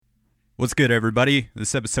What's good, everybody?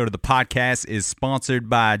 This episode of the podcast is sponsored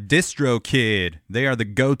by DistroKid. They are the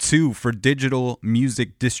go-to for digital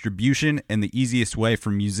music distribution and the easiest way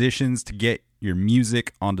for musicians to get your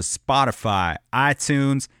music onto Spotify,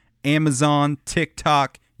 iTunes, Amazon,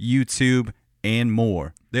 TikTok, YouTube, and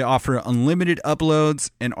more. They offer unlimited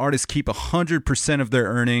uploads, and artists keep 100% of their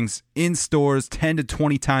earnings in stores 10 to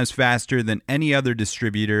 20 times faster than any other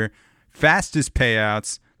distributor. Fastest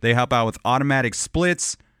payouts. They help out with automatic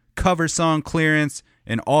splits, cover song clearance,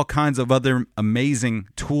 and all kinds of other amazing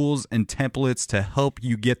tools and templates to help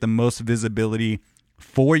you get the most visibility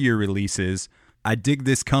for your releases. I dig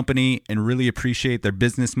this company and really appreciate their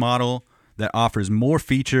business model that offers more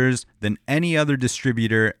features than any other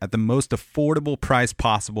distributor at the most affordable price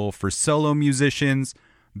possible for solo musicians,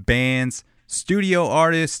 bands, studio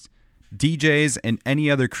artists, DJs, and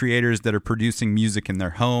any other creators that are producing music in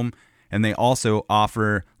their home. And they also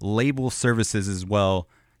offer label services as well.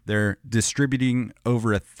 They're distributing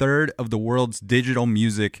over a third of the world's digital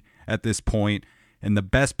music at this point. And the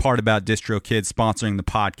best part about DistroKid sponsoring the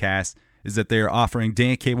podcast is that they are offering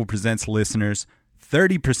Dan Cable Presents listeners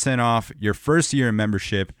 30% off your first year of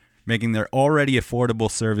membership, making their already affordable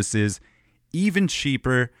services even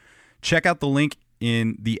cheaper. Check out the link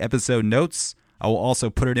in the episode notes. I will also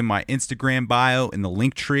put it in my Instagram bio in the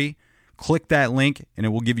link tree. Click that link and it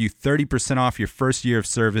will give you 30% off your first year of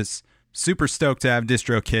service. Super stoked to have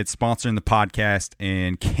DistroKid sponsoring the podcast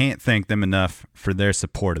and can't thank them enough for their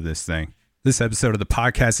support of this thing. This episode of the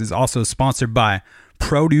podcast is also sponsored by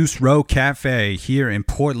Produce Row Cafe here in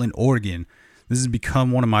Portland, Oregon. This has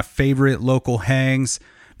become one of my favorite local hangs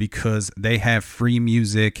because they have free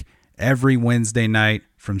music every Wednesday night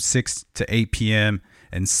from 6 to 8 p.m.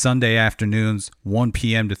 and Sunday afternoons 1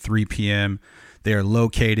 p.m. to 3 p.m. They are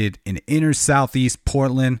located in inner southeast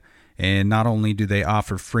Portland. And not only do they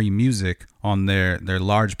offer free music on their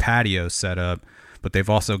large patio setup, but they've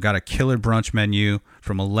also got a killer brunch menu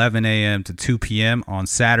from 11 a.m. to 2 p.m. on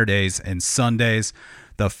Saturdays and Sundays.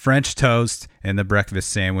 The French toast and the breakfast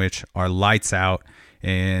sandwich are lights out.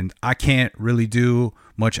 And I can't really do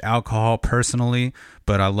much alcohol personally,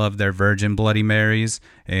 but I love their Virgin Bloody Marys.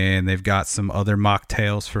 And they've got some other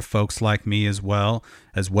mocktails for folks like me as well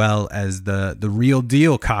as the real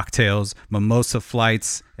deal cocktails, mimosa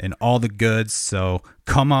flights, and all the goods. So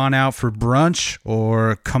come on out for brunch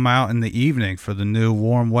or come out in the evening for the new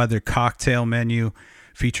warm weather cocktail menu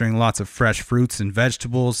featuring lots of fresh fruits and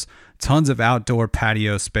vegetables, tons of outdoor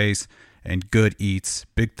patio space, and good eats.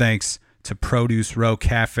 Big thanks to Produce Row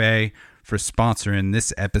Cafe for sponsoring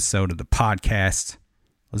this episode of the podcast.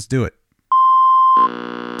 Let's do it.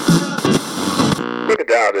 Looking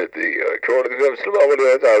down at the corner of the slow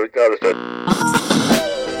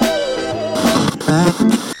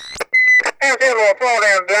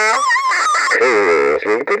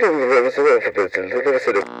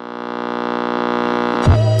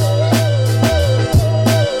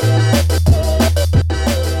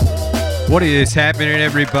What is happening,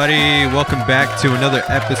 everybody? Welcome back to another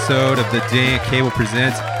episode of the Dan Cable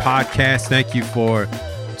Presents podcast. Thank you for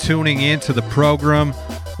tuning in to the program.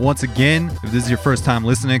 Once again, if this is your first time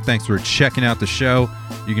listening, thanks for checking out the show.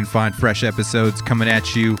 You can find fresh episodes coming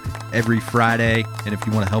at you every Friday. And if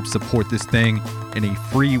you want to help support this thing in a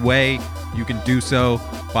free way, you can do so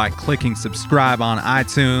by clicking subscribe on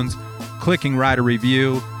iTunes, clicking write a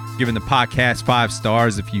review, giving the podcast 5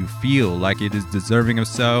 stars if you feel like it is deserving of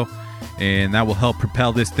so. And that will help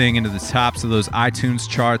propel this thing into the tops of those iTunes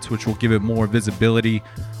charts, which will give it more visibility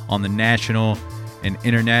on the national and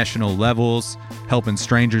international levels, helping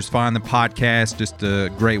strangers find the podcast. Just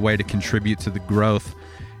a great way to contribute to the growth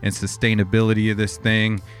and sustainability of this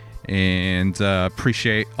thing. And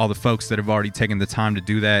appreciate all the folks that have already taken the time to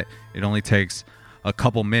do that. It only takes a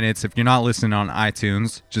couple minutes. If you're not listening on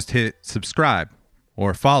iTunes, just hit subscribe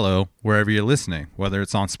or follow wherever you're listening, whether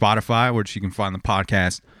it's on Spotify, which you can find the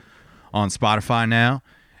podcast on Spotify now,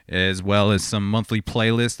 as well as some monthly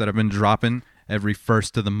playlists that I've been dropping every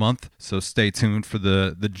first of the month. So stay tuned for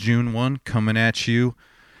the June one coming at you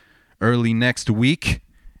early next week.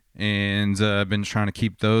 And I've been trying to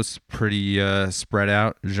keep those pretty spread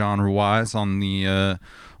out genre-wise on the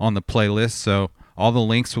playlist. So all the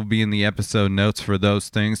links will be in the episode notes for those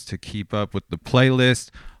things to keep up with the playlist.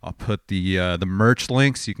 I'll put the merch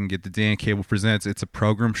links. You can get the Dan Cable Presents It's a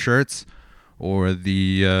Program shirts, or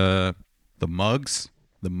the mugs.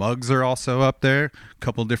 The mugs are also up there. A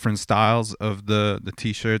couple different styles of the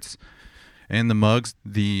t-shirts and the mugs.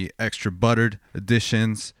 The extra buttered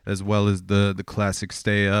editions, as well as the classic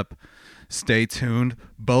Stay Up, Stay Tuned.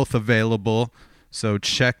 Both available. So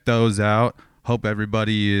check those out. Hope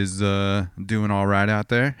everybody is doing all right out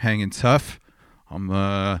there, hanging tough. I'm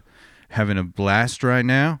having a blast right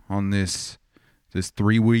now on this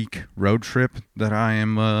 3-week road trip that I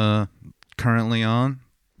am currently on.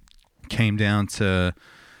 Came down to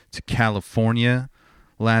California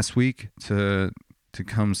last week to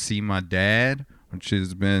come see my dad, which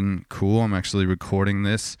has been cool. I'm actually recording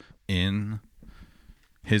this in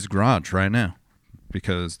his garage right now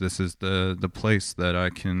because this is the place that I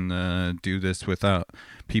can do this without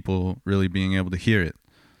people really being able to hear it.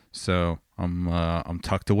 So I'm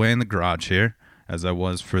tucked away in the garage here, as I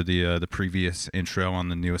was for the previous intro on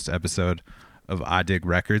the newest episode of I Dig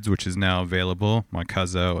Records, which is now available. My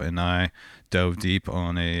cousin and I dove deep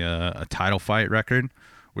on a title fight record,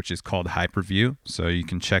 which is called Hyperview. So you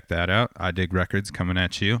can check that out. I Dig Records coming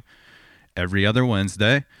at you every other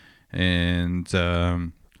Wednesday. And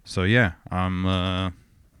so yeah, I'm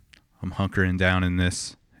hunkering down in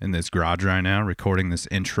this garage right now, recording this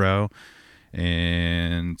intro.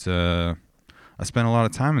 And I spent a lot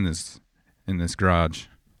of time in this garage.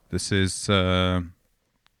 This is the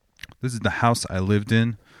house I lived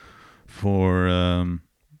in for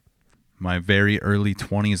my very early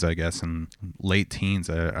 20s, I guess, and late teens.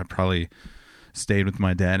 I probably stayed with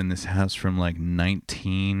my dad in this house from like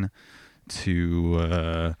 19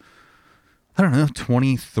 to,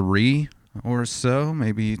 23 or so,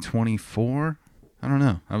 maybe 24. I don't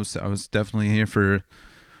know. I was definitely here for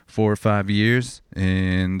 4 or 5 years,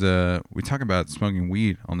 and we talk about smoking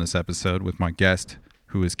weed on this episode with my guest,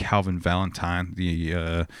 who is Calvin Valentine,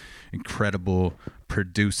 the incredible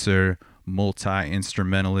producer,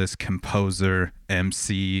 multi-instrumentalist, composer,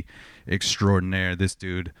 MC extraordinaire. This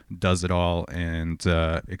dude does it all, and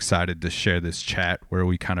excited to share this chat where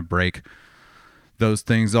we kind of break those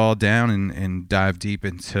things all down and dive deep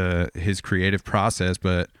into his creative process.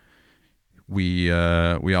 But we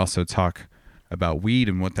also talk about weed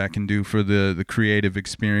and what that can do for the creative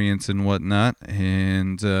experience and whatnot.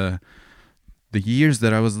 And the years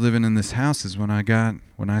that I was living in this house is when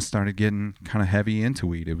I started getting kind of heavy into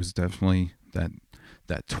weed. It was definitely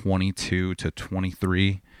that 22 to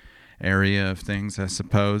 23 area of things, I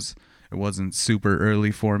suppose. It wasn't super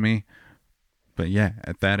early for me, but yeah,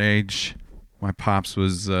 at that age, my pops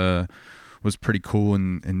was pretty cool,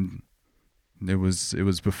 and it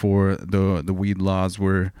was before the weed laws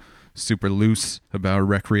were super loose about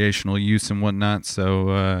recreational use and whatnot.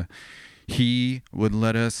 So he would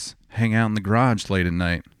let us hang out in the garage late at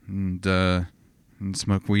night and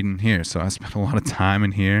smoke weed in here. So I spent a lot of time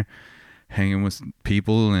in here hanging with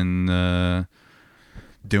people and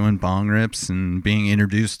doing bong rips and being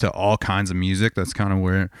introduced to all kinds of music. That's kind of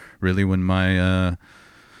where really when my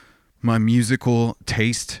musical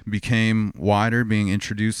taste became wider, being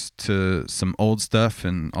introduced to some old stuff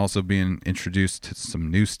and also being introduced to some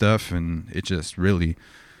new stuff, and it just really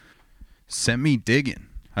sent me digging,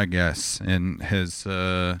 I guess, and has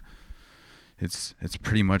it's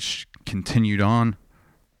pretty much continued on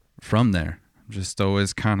from there. Just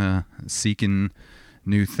always kind of seeking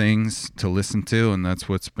new things to listen to, and that's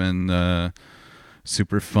what's been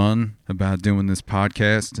super fun about doing this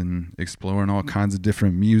podcast and exploring all kinds of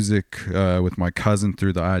different music with my cousin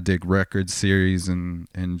through the I Dig Records series, and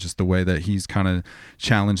just the way that he's kind of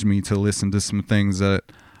challenged me to listen to some things that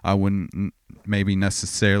I wouldn't maybe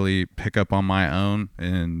necessarily pick up on my own,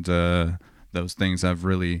 and those things I've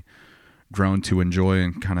really grown to enjoy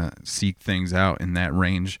and kind of seek things out in that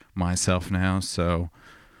range myself now. So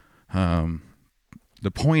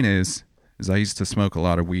the point is I used to smoke a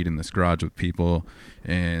lot of weed in this garage with people,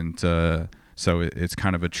 and so it's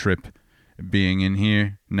kind of a trip being in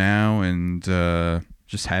here now and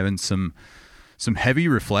just having some heavy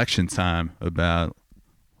reflection time about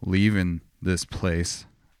leaving this place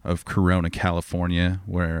of Corona, California,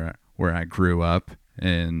 where I grew up,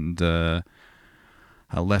 and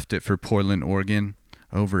I left it for Portland, Oregon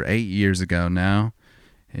over 8 years ago now,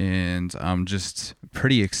 and I'm just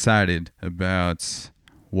pretty excited about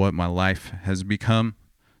what my life has become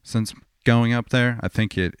since going up there. I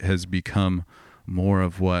think it has become more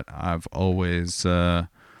of what I've always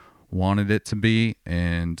wanted it to be,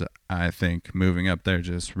 and I think moving up there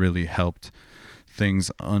just really helped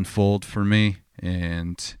things unfold for me,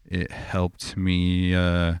 and it helped me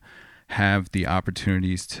have the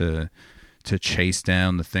opportunities to chase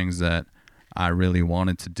down the things that I really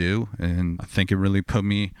wanted to do. And I think it really put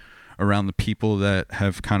me around the people that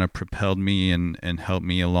have kind of propelled me and helped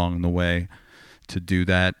me along the way to do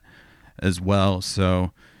that as well.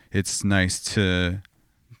 So it's nice to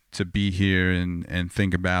be here and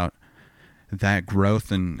think about that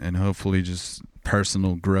growth and hopefully just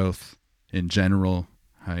personal growth in general.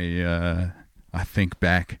 I think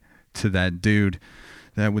back to that dude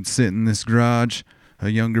that would sit in this garage, a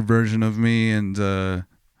younger version of me, and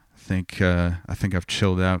I think I've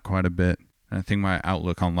chilled out quite a bit. And I think my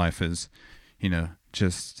outlook on life is,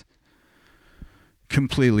 just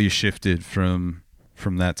completely shifted from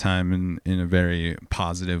that time in a very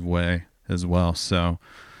positive way as well. So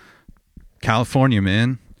California,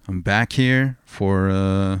 man, I'm back here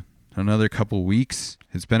for another couple weeks.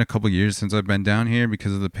 It's been a couple years since I've been down here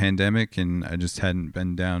because of the pandemic, and I just hadn't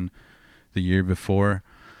been down the year before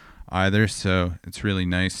either. So it's really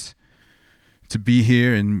nice to be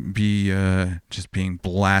here and be just being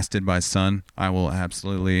blasted by sun. I will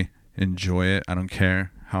absolutely enjoy it. I don't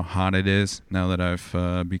care how hot it is. Now that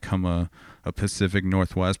I've become a Pacific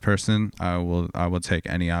Northwest person, I will take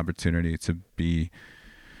any opportunity to be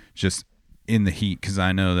just in the heat, because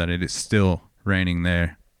I know that it is still raining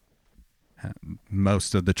there.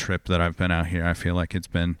 Most of the trip that I've been out here, I feel like it's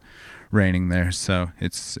been raining there. So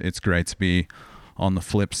it's great to be on the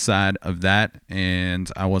flip side of that.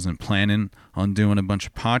 And I wasn't planning on doing a bunch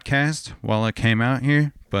of podcasts while I came out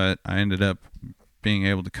here, but I ended up being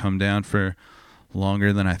able to come down for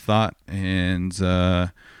longer than I thought. And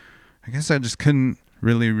I guess I just couldn't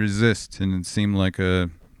really resist. And it seemed like a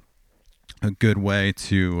good way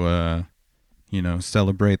to,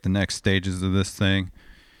 celebrate the next stages of this thing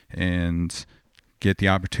and get the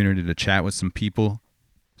opportunity to chat with some people.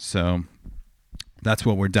 So that's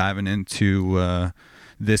what we're diving into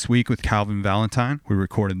this week with Calvin Valentine. We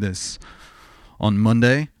recorded this on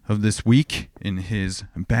Monday of this week in his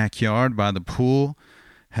backyard by the pool.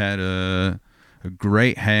 Had a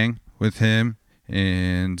great hang with him,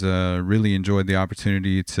 and really enjoyed the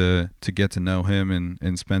opportunity to get to know him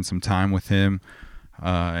and spend some time with him.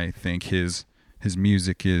 I think his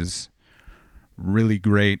music is really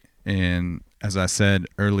great, and as I said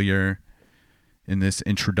earlier in this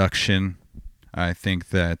introduction, I think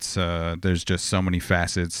that there's just so many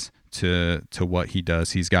facets to what he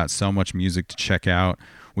does. He's got so much music to check out.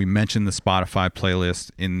 We mentioned the Spotify playlist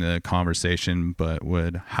in the conversation, but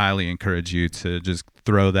would highly encourage you to just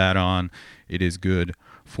throw that on. It is good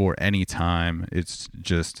for any time. It's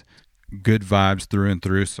just good vibes through and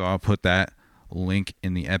through, so I'll put that link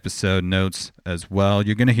in the episode notes as well.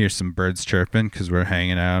 You're going to hear some birds chirping because we're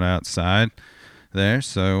hanging out outside there,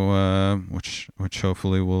 so which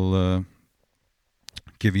hopefully will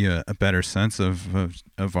give you a better sense of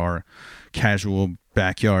our casual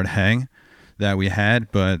backyard hang that we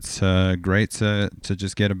had. But great to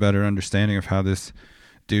just get a better understanding of how this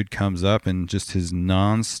dude comes up and just his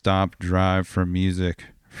non-stop drive for music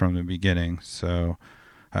from the beginning. So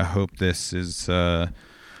I hope this is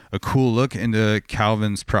a cool look into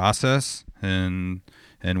Calvin's process and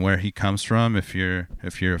where he comes from. If you're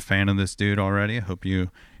a fan of this dude already, I hope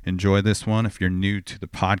you enjoy this one. If you're new to the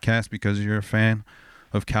podcast because you're a fan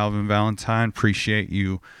of Calvin Valentine, appreciate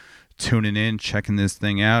you tuning in, checking this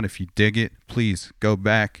thing out. If you dig it, please go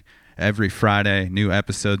back. Every Friday, new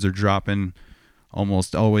episodes are dropping.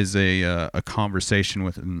 Almost always a conversation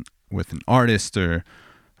with an artist or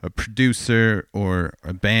a producer or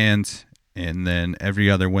a band. And then every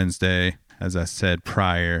other Wednesday, as I said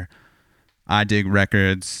prior, I Dig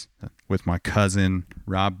Records with my cousin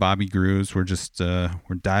Rob Bobby Grooves. We're just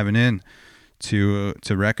we're diving in to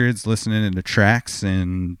records, listening to tracks,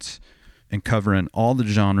 and covering all the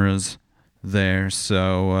genres there.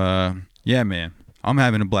 So yeah, man, I'm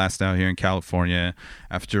having a blast out here in California.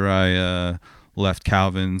 After I left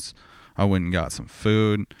Calvin's, I went and got some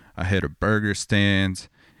food. I hit a burger stand,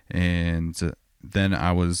 and then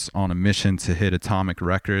I was on a mission to hit Atomic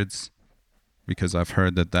Records because I've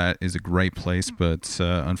heard that is a great place, but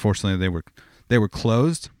unfortunately they were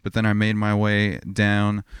closed. But then I made my way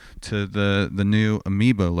down to the new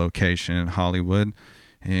Amoeba location in Hollywood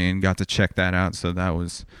and got to check that out. So that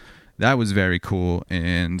was very cool.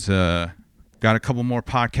 And got a couple more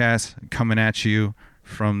podcasts coming at you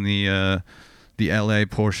from the LA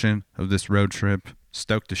portion of this road trip.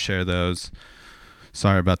 Stoked to share those.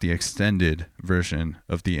 Sorry about the extended version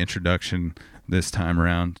of the introduction this time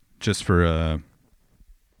around. Just for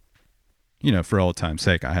for old time's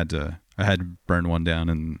sake, I had to burn one down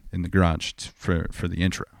in the garage for the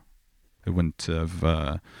intro. It wouldn't have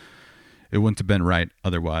been right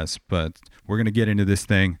otherwise. But we're gonna get into this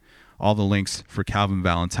thing. All the links for Calvin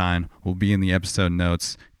Valentine will be in the episode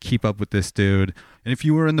notes. Keep up with this dude. And if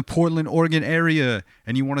you were in the Portland, Oregon area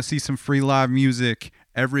and you want to see some free live music,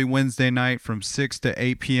 every Wednesday night from 6 to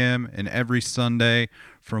 8 p.m. and every Sunday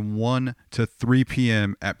from 1 to 3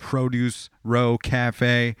 p.m. at Produce Row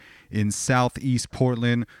Cafe in Southeast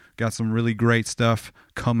Portland. Got some really great stuff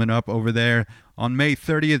coming up over there. On May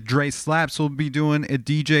 30th, Dre Slaps will be doing a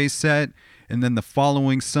DJ set. And then the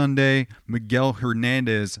following Sunday, Miguel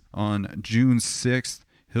Hernandez on June 6th.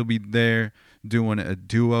 He'll be there doing a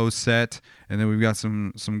duo set. And then we've got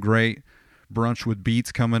some great Brunch with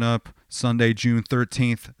Beats coming up Sunday, June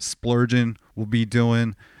 13th. Splurgeon will be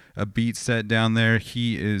doing a beat set down there.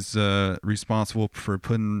 He is responsible for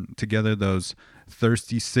putting together those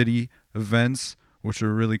Thirsty City events, which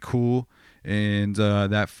are really cool. And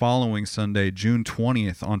that following Sunday, June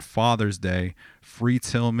 20th, on Father's Day, Free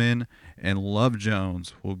Tillman and Love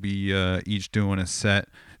Jones will be each doing a set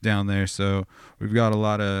down there. So we've got a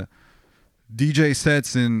lot of DJ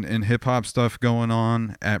sets and hip-hop stuff going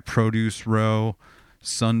on at Produce Row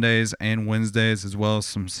Sundays and Wednesdays, as well as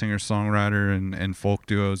some singer-songwriter and folk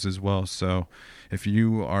duos as well. So if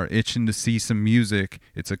you are itching to see some music,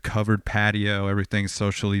 it's a covered patio. Everything's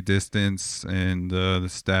socially distanced, and the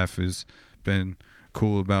staff has been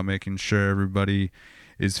cool about making sure everybody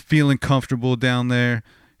is feeling comfortable down there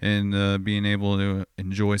and being able to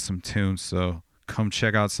enjoy some tunes. So come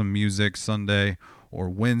check out some music Sunday or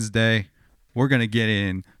Wednesday. We're going to get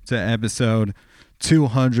into episode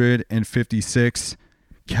 256.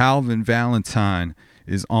 Calvin Valentine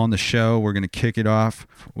is on the show. We're going to kick it off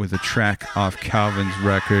with a track off Calvin's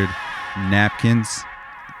record, Napkins.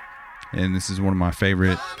 And this is one of my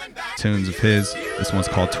favorite tunes of his. This one's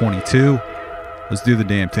called 22. Let's do the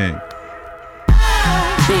damn thing.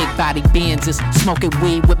 Big body Benzes, smoking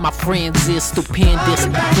weed with my friends is stupendous.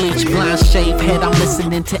 Bleach, blind shave head, I'm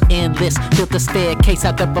listening to Endless. Built a staircase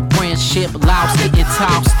out of a friendship, lost getting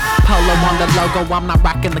tossed. Polo on the logo, I'm not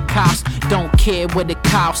rocking the cost. Don't care what it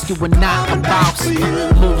costs, you are not a boss.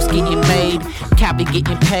 Moves getting made, copy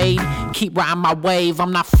getting paid. Keep riding my wave,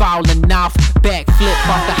 I'm not falling off. Backflip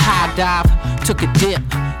off the high dive, took a dip.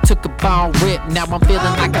 Took a ball rip, now I'm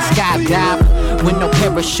feeling like a skydive. With no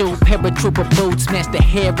parachute, paratrooper boots, match the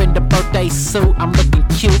hair in the birthday suit. I'm looking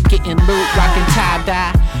cute, getting loot, rocking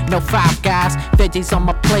tie-dye. No Five Guys, veggies on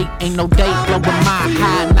my plate, ain't no date, blowing my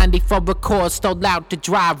high. 94 records stole out the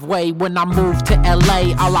driveway. When I moved to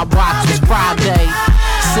LA, all I watched was Friday.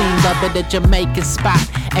 Seen love at a Jamaican spot.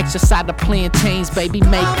 Exercise the plantains, baby,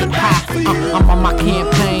 make it hot. I'm on my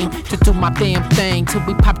campaign to do my damn thing till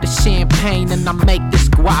we pop the champagne and I make this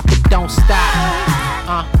guap, it don't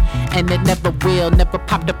stop. And it never will, never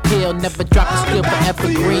pop the pill, never drop the skill for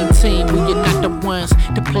evergreen team. We are not the ones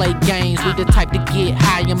to play games, we the type to get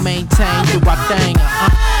high and maintain, do our thing.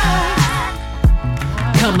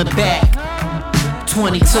 Coming back,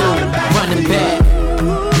 22, running back.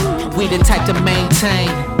 We the type to maintain,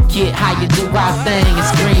 get high and do our thing,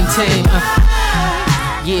 it's green team.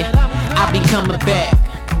 Yeah, I be coming back,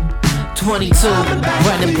 22,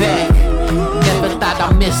 running back. Never thought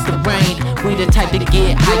I missed the rain. We the type to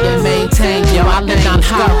get high and maintain. Yo, I lived on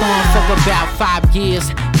Hawthorne for about 5 years.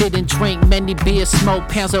 Didn't drink many beers, smoke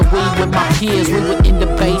pounds of weed with my peers. We were in the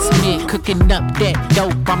basement cooking up that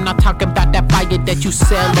dope. I'm not talking about that fire that you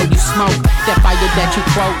sell or you smoke. That fire that you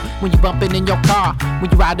quote when you bumping in your car, when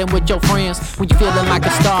you riding with your friends, when you feeling like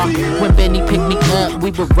a star. When Benny picked me up,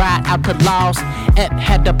 we would ride out to Laws. Ep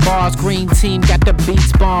had the bars, green team got the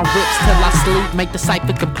beats, bomb rips till I sleep, make the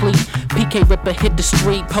cipher complete. PK Ripper hit the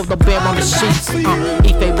street, Polo Bear on the sheets.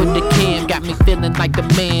 Ife with the can, got me feeling like the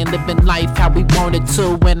man, living life how we wanted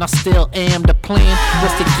to, and I still am. The plan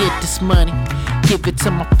was to get this money, give it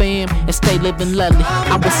to my fam, and stay living lovely.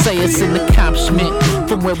 I would say it's an accomplishment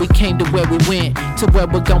from where we came to where we went, to where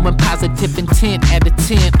we're going. Positive intent at a 10.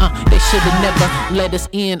 They should've never let us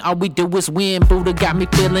in. All we do is win. Buddha got me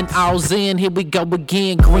feeling all zen. Here we go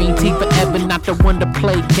again. Green tea forever, not the one to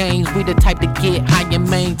play games. We the type to get high and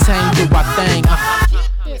maintain, do our thing.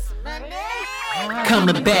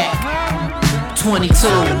 Coming back, 22,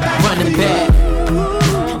 running back.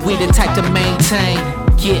 We the type to maintain,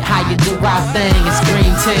 get high and do our thing. It's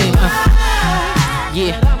green team.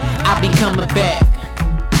 Yeah, I be coming back,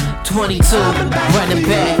 22, running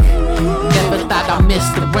back. Never thought I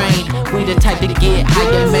missed the rain. We the type to get high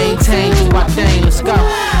and maintain, do our thing. Let's go.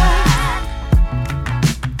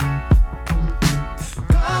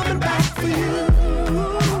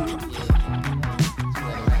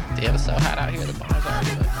 Damn, it's so hot out here. The bar's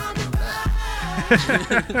already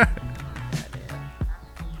up.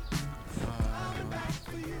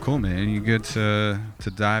 Cool, man. You good to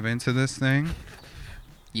dive into this thing?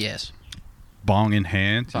 Yes. Bong in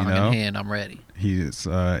hand, Bong you know. in hand, I'm ready. He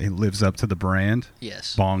lives up to the brand.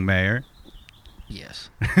 Yes. Bong Mayor. Yes.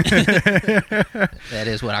 That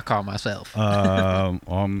is what I call myself.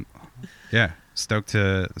 Yeah. Stoked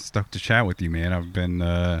to chat with you, man. I've been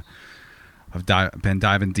been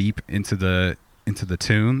diving deep into the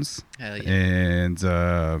tunes. Hell yeah. And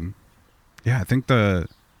yeah, I think the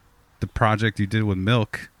project you did with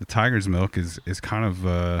Milk, the Tiger's Milk, is kind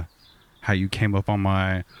of how you came up on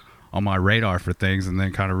my on my radar for things, and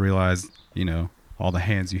then kind of realized, you know, all the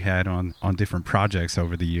hands you had on different projects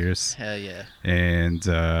over the years. Hell yeah. And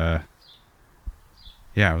I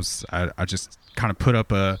just kind of put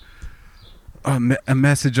up a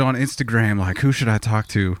message on Instagram, like, who should I talk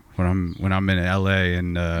to when I'm in LA?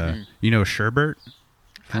 And you know Sherbert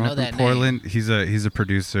from I know up in that Portland. He's a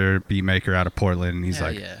producer, beat maker out of Portland, and he's Hell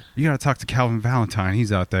like, yeah. you gotta talk to Calvin Valentine.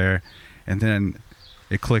 He's out there. And then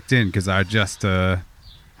it clicked in because I just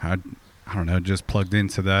I don't know, just plugged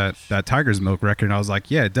into that Tiger's Milk record, and I was like,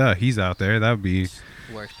 yeah, duh, he's out there. That'd be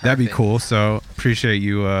cool. So appreciate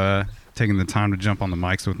you taking the time to jump on the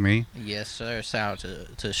mics with me. Yes, sir. Shout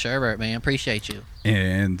out to Sherbert, man. Appreciate you.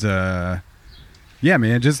 And yeah,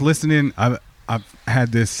 man, just listening. I've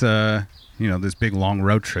had this this big long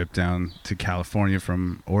road trip down to California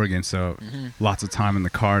from Oregon, so lots of time in the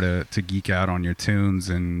car to geek out on your tunes,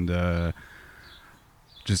 and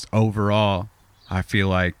just overall, I feel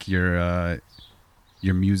like your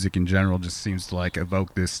music in general just seems to like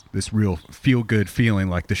evoke this real feel good feeling,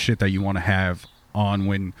 like the shit that you want to have on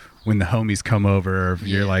when the homies come over, or if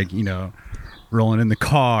you're like, you know, rolling in the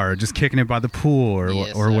car, or just kicking it by the pool,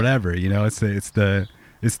 or whatever. You know, it's the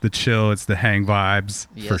chill, it's the hang vibes,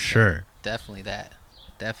 for sure. Definitely that.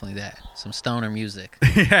 Some stoner music.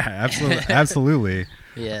 Yeah, absolutely.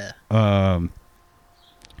 Yeah.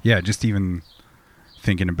 Yeah, just even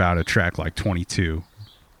thinking about a track like 22,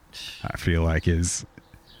 I feel like is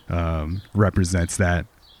represents that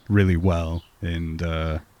really well. And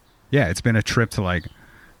yeah, it's been a trip to like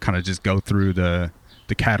kind of just go through the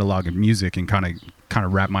catalog of music and kind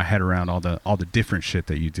of wrap my head around all the different shit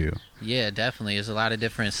that you do. Yeah, definitely. There's a lot of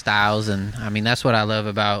different styles, and I mean, that's what I love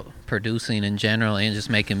about producing in general and just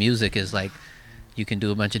making music, is like you can do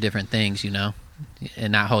a bunch of different things, you know,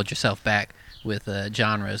 and not hold yourself back with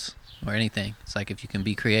genres or anything. It's like if you can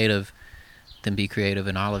be creative, then be creative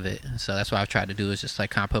in all of it. So that's what I've tried to do, is just like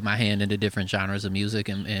kind of put my hand into different genres of music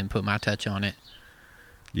and put my touch on it.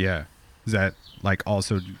 Yeah. Is that like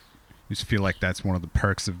also, you just feel like that's one of the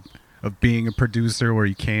perks of being a producer, where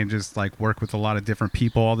you can just like work with a lot of different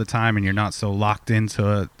people all the time, and you're not so locked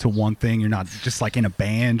into one thing. You're not just like in a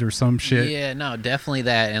band or some shit. Yeah, no, definitely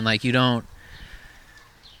that. And like, you don't,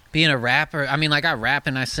 being a rapper, I mean, like, I rap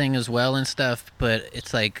and I sing as well and stuff, but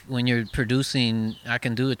it's like when you're producing, I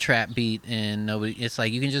can do a trap beat and it's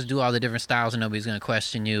like you can just do all the different styles and nobody's going to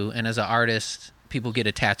question you. And as an artist, people get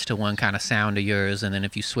attached to one kind of sound of yours, and then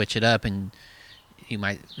if you switch it up, and you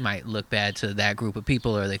might look bad to that group of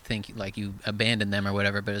people, or they think like you abandoned them or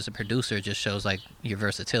whatever. But as a producer, it just shows like your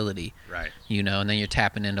versatility, right? You know, and then you're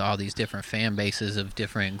tapping into all these different fan bases of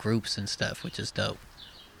different groups and stuff, which is dope.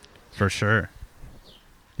 For sure.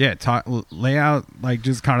 Yeah, lay out like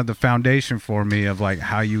just kind of the foundation for me of like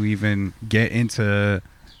how you even get into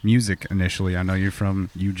music initially. I know you're from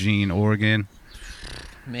Eugene, Oregon.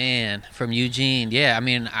 Man, from Eugene. Yeah, I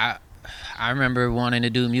mean, I remember wanting to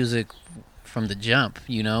do music from the jump,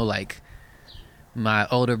 you know, like my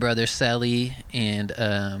older brother Selly and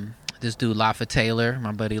this dude Lafa Taylor,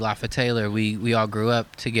 my buddy Lafa Taylor, we all grew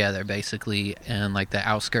up together basically in like the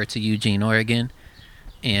outskirts of Eugene, Oregon.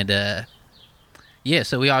 And yeah,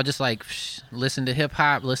 so we all just like listened to hip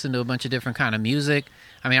hop, listened to a bunch of different kind of music.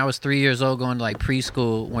 I mean, I was 3 years old going to like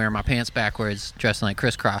preschool, wearing my pants backwards, dressing like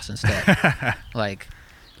Crisscross and stuff. Like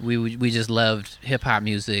we just loved hip hop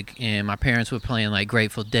music, and my parents were playing like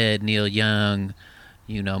Grateful Dead, Neil Young,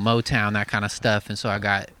 you know, Motown, that kind of stuff. And so I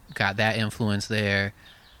got that influence there.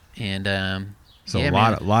 And so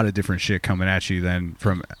yeah, a lot of different shit coming at you then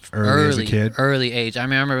from early as a kid. Early age. I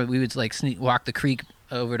remember we would like walk the creek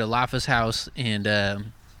over to Lafa's house,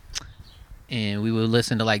 and we would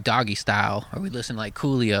listen to like Doggy Style, or we'd listen to like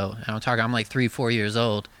Coolio. And I'm like 3-4 years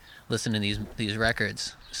old listening to these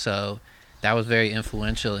records. So that was very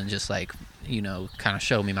influential, and just like, you know, kind of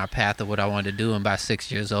showed me my path of what I wanted to do. And by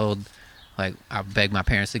 6 years old, like, I begged my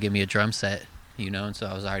parents to give me a drum set, you know, and so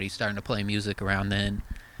I was already starting to play music around then.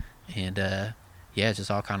 And yeah, it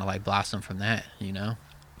just all kind of like blossomed from that, you know.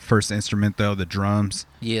 First instrument though, the drums.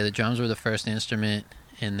 Yeah, the drums were the first instrument.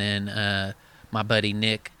 And then my buddy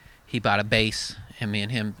Nick, he bought a bass, and me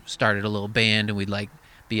and him started a little band, and we'd like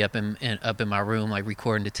be up in my room, like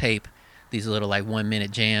recording the tape, these little like 1 minute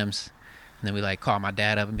jams. And then we like call my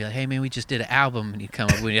dad up and be like, hey man, we just did an album. And he'd come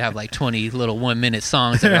up, we'd have like 20 little 1 minute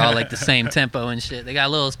songs that are all like the same tempo and shit. They got a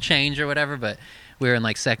little change or whatever, but we were in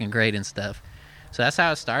like second grade and stuff. So that's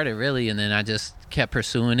how it started really. And then I just kept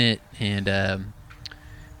pursuing it. And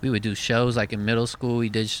we would do shows like in middle school. We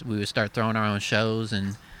would start throwing our own shows,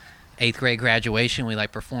 and 8th grade graduation, we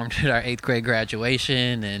like performed at our 8th grade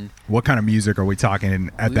graduation. And what kind of music are we talking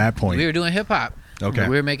at that point? We were doing hip hop. Okay.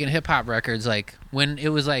 We were making hip hop records like when it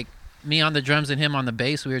was like me on the drums and him on the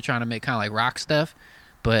bass. We were trying to make kind of like rock stuff,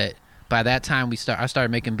 but by that time I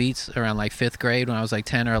started making beats around like 5th grade when I was like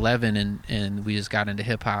 10 or 11, and we just got into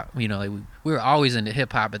hip hop. You know, like we were always into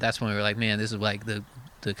hip hop, but that's when we were like, man, this is like the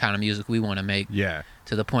kind of music we want to make. Yeah.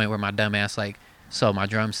 To the point where my dumb ass like sold my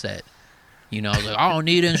drum set. You know, I was like, I don't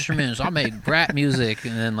need instruments. I'll make rap music.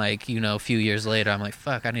 And then, like, you know, a few years later, I'm like,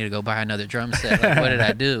 fuck, I need to go buy another drum set. Like, what did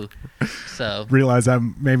I do? So realize that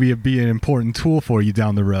maybe it'd be an important tool for you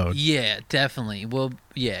down the road. Yeah, definitely. Well,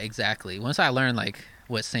 yeah, exactly. Once I learned, like,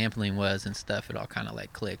 what sampling was and stuff, it all kind of,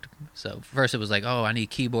 like, clicked. So first it was like, oh, I need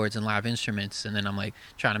keyboards and live instruments. And then I'm, like,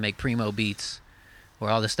 trying to make primo beats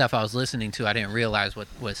where all the stuff I was listening to, I didn't realize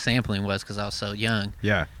what sampling was because I was so young.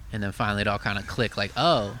 Yeah. And then finally it all kind of clicked, like,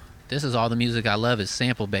 oh, this is all the music I love is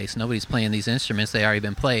sample based. Nobody's playing these instruments; they already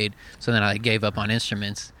been played. So then I gave up on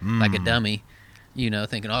instruments like a dummy, you know,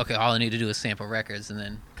 thinking, okay, all I need to do is sample records. And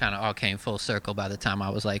then kind of all came full circle by the time I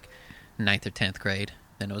was like 9th or 10th grade.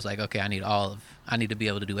 Then it was like, okay, I need to be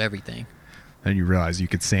able to do everything. Then you realize you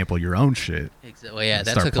could sample your own shit. Exactly. Well, yeah,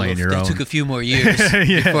 that took a few more years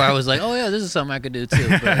before I was like, oh yeah, this is something I could do too.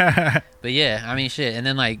 But yeah, I mean, shit. And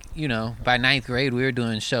then, like, you know, by 9th grade, we were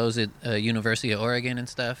doing shows at University of Oregon and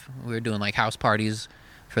stuff. We were doing like house parties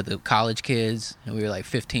for the college kids, and we were like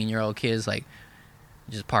 15-year-old kids, like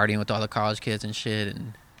just partying with all the college kids and shit.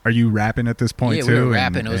 And are you rapping at this point too? Yeah, we were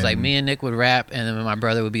rapping. It was like me and Nick would rap, and then my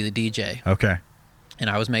brother would be the DJ. Okay.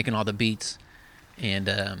 And I was making all the beats, and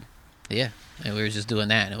yeah, and we were just doing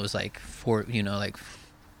that, and it was like like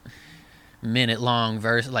minute long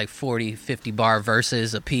verse, like 40, 50 bar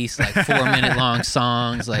verses a piece, like 4 minute long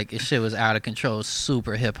songs. Like, this shit was out of control,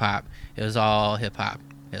 super hip hop. It was all hip hop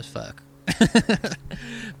as fuck.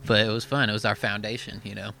 But it was fun. It was our foundation,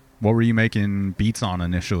 you know. What were you making beats on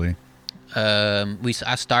initially?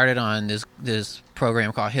 I started on this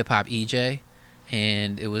program called Hip Hop EJ.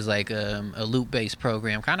 And it was like a loop-based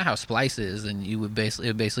program, kind of how Splice is, and you would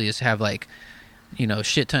basically just have, like, you know,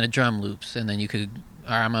 shit ton of drum loops, and then you could, all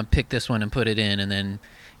right, I'm gonna pick this one and put it in, and then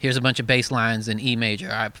here's a bunch of bass lines in E major.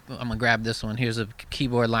 All right, I'm gonna grab this one. Here's a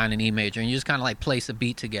keyboard line in E major, and you just kind of like place a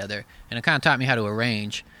beat together, and it kind of taught me how to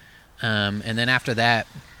arrange. And then after that,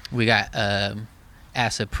 we got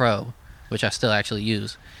Acid Pro, which I still actually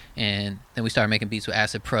use, and then we started making beats with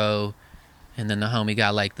Acid Pro, and then the homie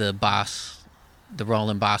got like the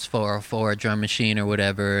Roland Boss 404 drum machine or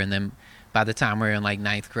whatever, and then by the time we were in like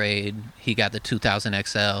 9th grade, he got the 2000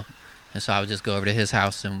 XL, and so I would just go over to his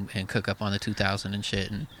house and cook up on the 2000 and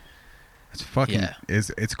shit. And it's fucking, yeah.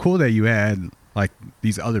 It's cool that you had like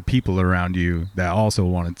these other people around you that also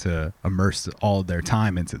wanted to immerse all their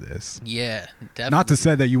time into this. Yeah, definitely. Not to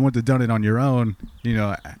say that you wouldn't have done it on your own, you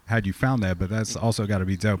know, had you found that, but that's also got to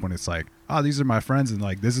be dope when it's like, oh, these are my friends, and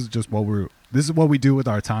like this is what we do with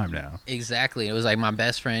our time now. Exactly. It was like my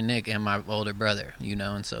best friend Nick and my older brother, you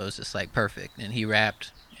know, and so it was just like perfect. And he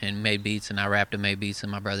rapped and made beats, and I rapped and made beats,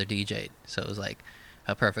 and my brother DJ'd. So it was like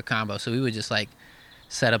a perfect combo. So we would just like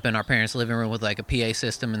set up in our parents' living room with like a PA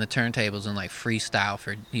system and the turntables and like freestyle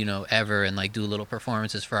for, you know, ever, and like do little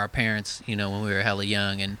performances for our parents, you know, when we were hella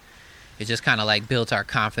young. And it just kind of like built our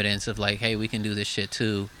confidence of like, hey, we can do this shit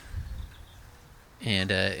too.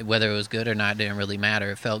 And whether it was good or not didn't really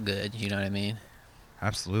matter. It felt good, you know what I mean?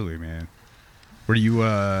 Absolutely, man. Were you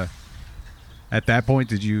at that point,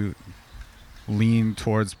 did you lean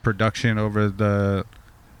towards production over the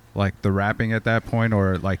rapping at that point,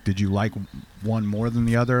 or like did you like one more than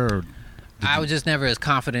the other, or I was just never as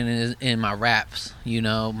confident in my raps, you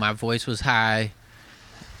know. My voice was high.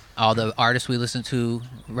 All the artists we listened to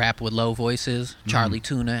rap with low voices. Charlie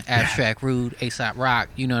Tuna, Abstract Rude, A$AP Rock,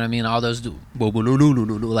 you know what I mean? All those do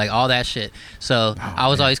like all that shit. So I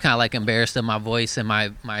was always kind of like embarrassed of my voice and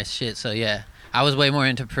my shit. So yeah, I was way more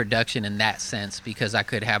into production in that sense because I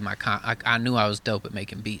could have I knew I was dope at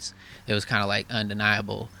making beats. It was kind of like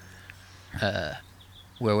undeniable.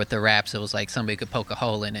 Where with the raps, it was like somebody could poke a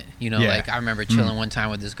hole in it, you know. Like I remember chilling one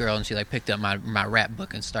time with this girl, and she like picked up my rap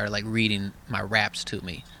book and started like reading my raps to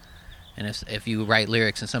me. And if you write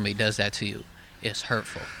lyrics and somebody does that to you, it's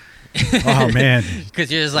hurtful. Oh man,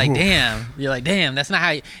 because you're just like, damn. You're like, damn. That's not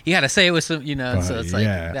how you got to say it with some, you know. So it's like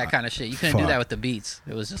that kind of shit. You couldn't do that with the beats.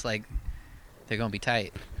 It was just like they're gonna be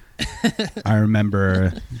tight. I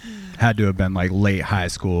remember had to have been like late high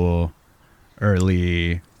school,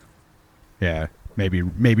 early,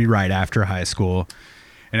 maybe right after high school,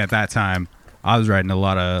 and at that time I was writing a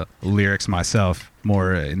lot of lyrics myself,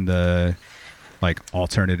 more in the like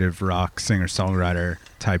alternative rock singer-songwriter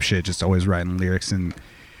type shit, just always writing lyrics. And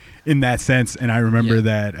in that sense. And I remember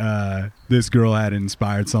Yeah. that this girl had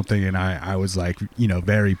inspired something, and I was like,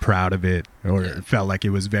 very proud of it, or Yeah. felt like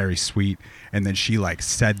it was very sweet. And then she like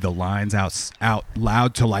said the lines out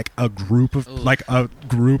loud to like a group of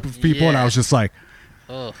people, and I Yeah. was just like,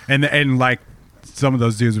 Oh, and like some of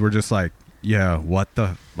those dudes were just like, yeah, what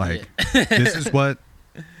the like, this is what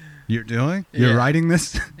you're doing? You're Yeah. writing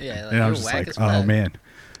this? yeah. Like, And I you're was just whack like, as oh fuck. man,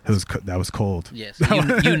 that was cold. Yeah, so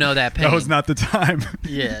you know that pain. That was not the time.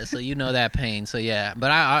 Yeah, so you know that pain. So yeah,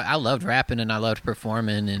 but I loved rapping and I loved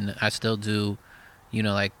performing, and I still do.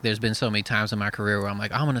 Like there's been so many times in my career where I'm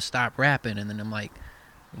like, I'm gonna stop rapping, and then I'm like,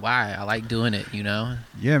 why? I like doing it.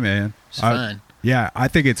 Yeah, man. It's fun. Yeah, I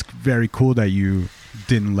think it's very cool that you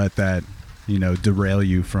didn't let that, derail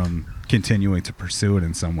you from continuing to pursue it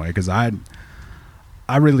in some way. Because I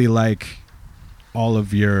really like all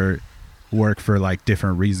of your work for like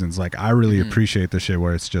different reasons. Like I really appreciate the shit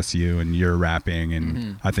where it's just you and you're rapping,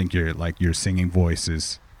 and I think your singing voice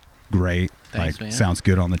is great. Thanks, like man. sounds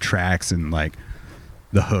good on the tracks, and like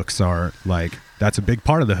the hooks are like, that's a big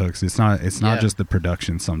part of the hooks. It's not Yeah. just the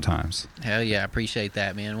production sometimes. Hell yeah, I appreciate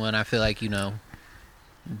that, man. When I feel like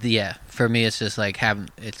for me it's just like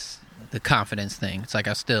it's the confidence thing. It's like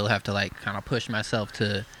I still have to like kind of push myself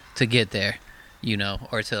to get there,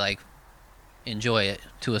 or to like enjoy it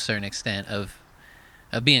to a certain extent of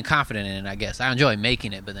being confident in it. I guess I enjoy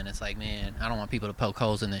making it, but then it's like, man, I don't want people to poke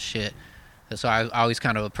holes in this shit. So I always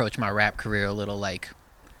kind of approach my rap career a little like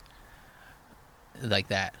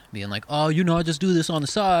that, being like, oh, I just do this on the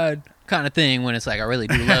side kind of thing, when it's like I really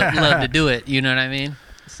do love to do it. You know what I mean?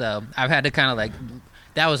 So I've had to kind of like,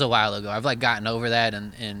 that was a while ago. I've like gotten over that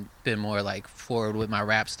and been more like forward with my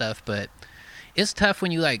rap stuff, but it's tough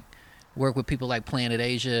when you like work with people like Planet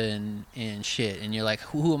Asia and shit, and you're like,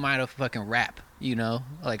 who am I to fucking rap?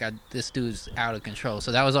 Like this dude's out of control.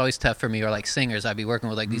 So that was always tough for me. Or like singers, I'd be working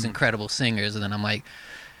with like these incredible singers, and then I'm like,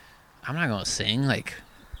 I'm not gonna sing. Like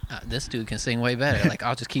this dude can sing way better. Like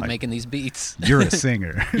I'll just keep Like, making these beats. You're a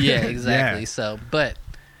singer. Yeah, exactly. Yeah. So, but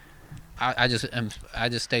I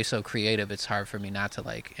just stay so creative. It's hard for me not to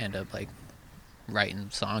like end up like writing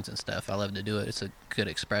songs and stuff. I love to do it. It's a good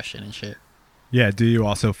expression and shit. Yeah. Do you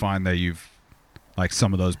also find that you've like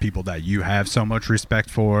some of those people that you have so much respect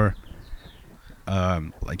for,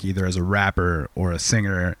 like either as a rapper or a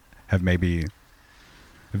singer, have maybe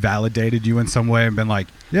validated you in some way and been like,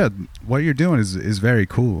 yeah, what you're doing is very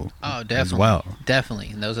cool. Oh, definitely. As well. Definitely.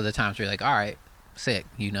 And those are the times where you're like, all right, sick,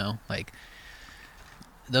 like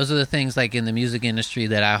those are the things like in the music industry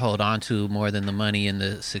that I hold on to more than the money and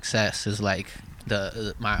the success, is like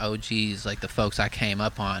my OGs, like the folks I came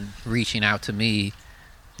up on, reaching out to me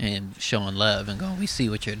and showing love and going, we see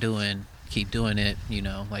what you're doing, keep doing it,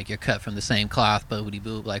 like you're cut from the same cloth, boobity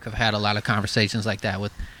boop. Like I've had a lot of conversations like that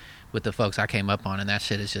with the folks I came up on, and that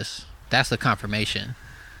shit is just, that's the confirmation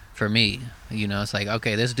for me. It's like,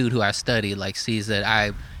 okay, this dude who I studied like sees that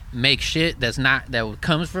I make shit that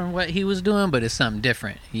comes from what he was doing, but it's something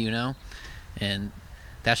different, and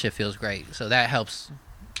that shit feels great. So that helps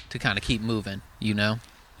to kind of keep moving,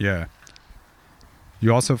 Yeah.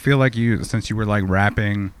 You also feel like since you were like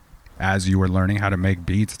rapping as you were learning how to make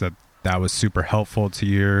beats, that was super helpful to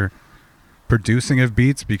your producing of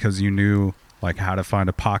beats, because you knew like how to find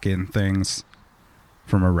a pocket in things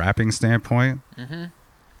from a rapping standpoint. Mm-hmm.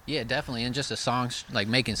 Yeah, definitely. And just the songs, like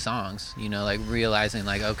making songs, like realizing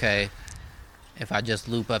like, okay, if I just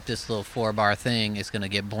loop up this little 4-bar thing, it's going to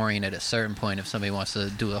get boring at a certain point if somebody wants to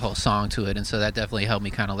do a whole song to it. And so that definitely helped me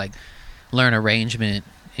kind of like learn arrangement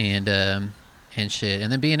and shit.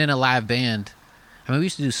 And then being in a live band, I mean, we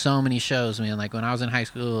used to do so many shows, man. Like when I was in high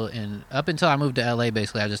school and up until I moved to LA,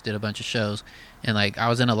 basically, I just did a bunch of shows. And like I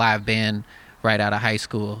was in a live band right out of high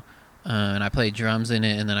school, and I played drums in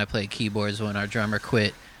it, and then I played keyboards when our drummer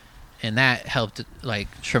quit. And that helped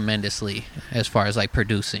like tremendously as far as like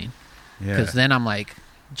producing. Yeah. Because then I'm like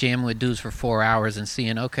jamming with dudes for 4 hours and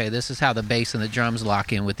seeing, okay, this is how the bass and the drums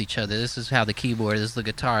lock in with each other. This is how the keyboard, this is the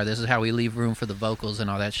guitar, this is how we leave room for the vocals and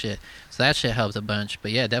all that shit. So that shit helped a bunch.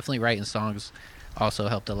 But yeah, definitely writing songs also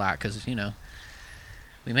helped a lot, because,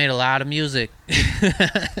 we made a lot of music.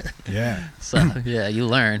 Yeah. So yeah, you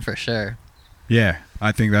learn for sure. Yeah.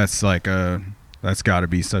 I think that's like that's got to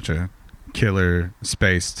be such a killer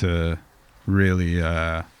space to really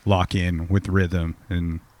lock in with rhythm,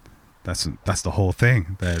 and that's the whole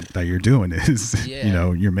thing that you're doing is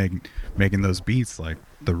Yeah. You're making those beats, like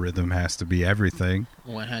the rhythm has to be everything.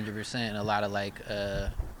 100%. A lot of like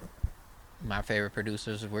my favorite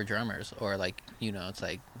producers were drummers, or like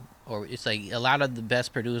it's like a lot of the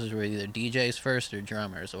best producers were either DJs first or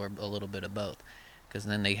drummers, or a little bit of both, because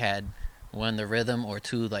then they had one, the rhythm, or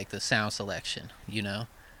two, like the sound selection,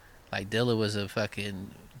 Like Dilla was a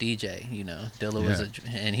fucking DJ, you know. Dilla was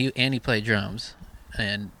and he played drums,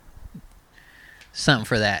 and something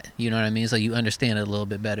for that, you know what I mean? So you understand it a little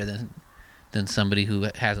bit better than somebody who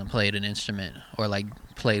hasn't played an instrument or like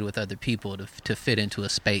played with other people to fit into a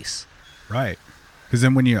space. Right. Because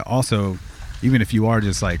then when you also, even if you are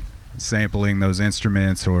just like sampling those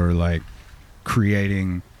instruments or like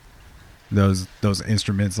creating those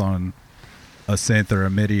instruments on a synth or a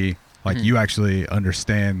MIDI, like you actually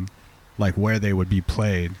understand like where they would be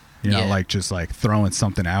played, you know, like just like throwing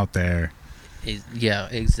something out there. Yeah,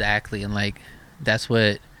 exactly. And like that's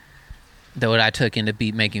what I took into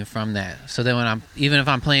beat making from that. So then even if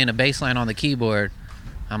I'm playing a bass line on the keyboard,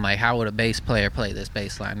 I'm like, how would a bass player play this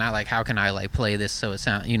bass line? Not like, how can I like play this so it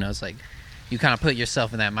sounds, you know, it's like you kind of put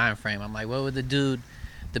yourself in that mind frame. I'm like, what would the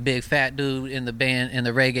big fat dude in the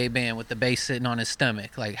reggae band with the bass sitting on his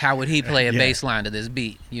stomach, like how would he play a bass line to this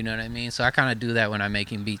beat? You know what I mean? So I kind of do that when I'm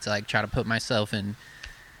making beats. I like try to put myself in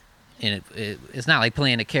it. It's not like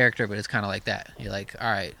playing a character, but it's kind of like that. You're like, all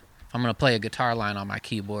right, I'm going to play a guitar line on my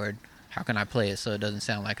keyboard. How can I play it so it doesn't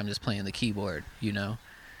sound like I'm just playing the keyboard, you know?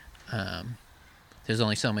 There's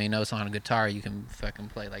only so many notes on a guitar. You can fucking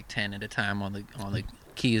play like 10 at a time on the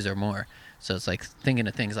keys or more. So it's like thinking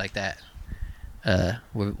of things like that.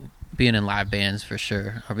 We're being in live bands for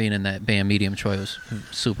sure, or being in that band Medium Troy was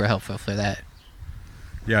super helpful for that.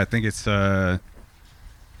 Yeah, I think it's at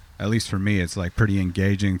least for me, it's like pretty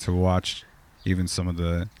engaging to watch even some of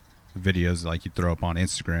the videos like you throw up on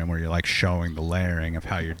Instagram where you're like showing the layering of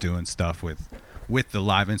how you're doing stuff with the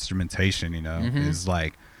live instrumentation, you know. Is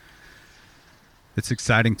like it's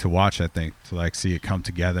exciting to watch, I think, to like see it come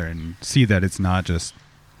together and see that it's not just,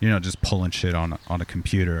 you know, just pulling shit on a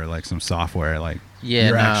computer or like some software. Like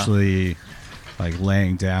you're actually like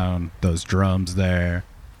laying down those drums there,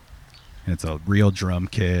 and it's a real drum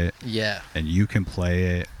kit. Yeah. And you can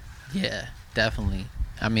play it. Yeah, definitely.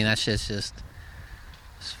 I mean, that shit's just,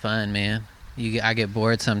 it's fun, man. I get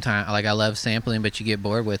bored sometimes. Like, I love sampling, but you get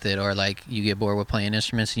bored with it, or like you get bored with playing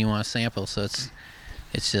instruments and you want to sample. So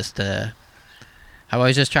it's just I've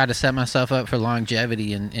always just tried to set myself up for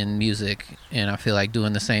longevity in music, and I feel like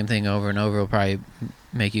doing the same thing over and over will probably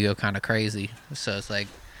make you go kind of crazy. So it's like,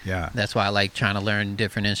 that's why I like trying to learn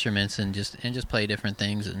different instruments and just play different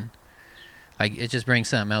things, and like it just brings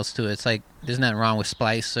something else to it. It's like there's nothing wrong with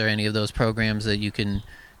Splice or any of those programs that you can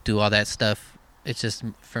do all that stuff. It's just,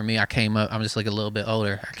 for me, I'm just like a little bit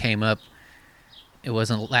older. I came up, it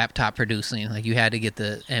wasn't laptop producing. Like you had to get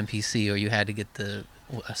the MPC, or you had to get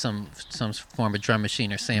some form of drum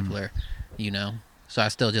machine or sampler, you know. So I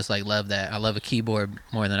still just like love that. I love a keyboard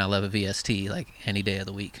more than I love a VST, like any day of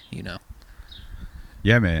the week, you know.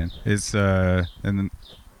 Yeah, man. It's and then,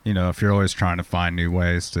 you know, if you're always trying to find new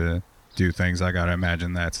ways to do things, I gotta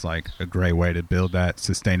imagine that's like a great way to build that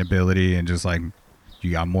sustainability, and just like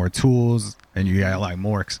you got more tools and you got like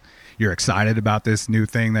more you're excited about this new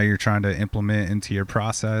thing that you're trying to implement into your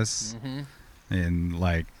process. And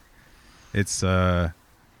like it's I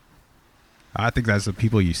think that's the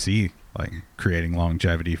people you see like creating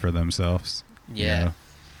longevity for themselves. Yeah. You know?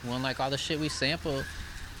 Well, like all the shit we sampled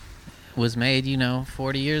was made, you know,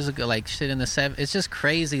 40 years ago, like shit in the 70s. It's just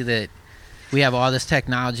crazy that we have all this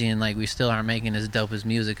technology and like we still aren't making as dope as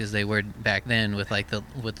music as they were back then with like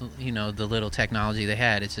with you know, the little technology they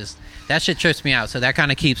had. It's just, that shit trips me out. So that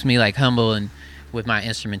kind of keeps me like humble and with my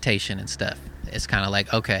instrumentation and stuff. It's kind of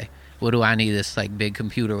like, okay, what do I need this like big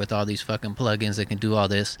computer with all these fucking plugins that can do all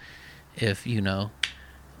this? If you know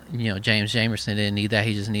James Jamerson didn't need that,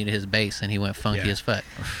 he just needed his bass and he went funky as fuck.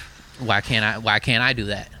 Why can't I do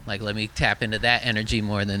that? Like, let me tap into that energy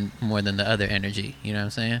more than the other energy, you know what I'm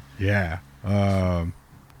saying? Yeah.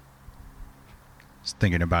 Just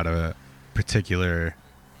thinking about a particular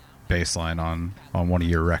bass line on one of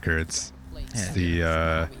your records.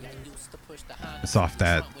 It's off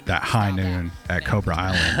that High Noon at Cobra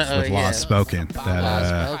Island with Lost Spoken.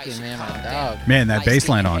 Man, that bass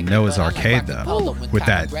line on Noah's Arcade though, with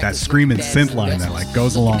that screaming synth line that like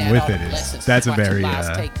goes along with it, that's a very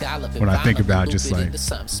when I think about just like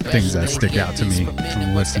things that stick out to me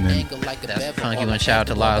from listening. That's funky one. Shout out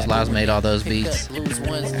to Laz. Laz made all those beats. I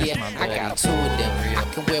got two of them. I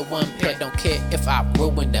can wear one pair, don't care if I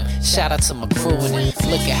ruin them. Shout out to my crew and them.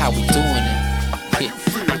 Look at how we doing it.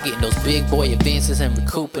 I'm getting those big boy advances and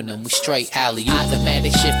recouping them. We straight alley,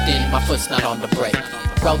 automatic shifting, my foot's not on the brake.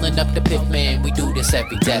 Rolling up the pit, man, we do this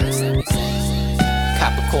every day.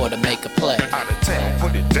 Cop a quarter, make a play.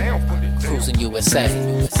 Cruising USA.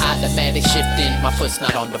 Automatic shifting, my foot's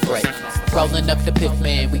not on the brake. Rolling up the pit,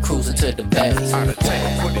 man, we cruising to the bay.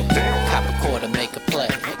 Cop a quarter, make a play.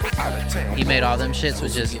 he made all them shits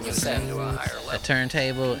with just a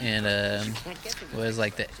turntable and what was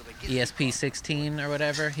like the ESP16 or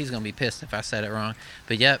whatever. He's gonna be pissed if I said it wrong,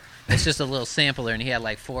 but yep, it's just a little sampler, and he had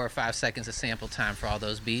like 4 or 5 seconds of sample time for all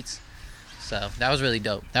those beats. So that was really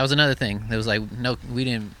dope. That was another thing. There was like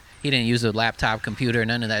he didn't use a laptop computer,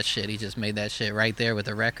 none of that shit. He just made that shit right there with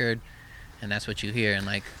a record, and that's what you hear. And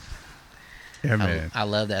like, Yeah, man. I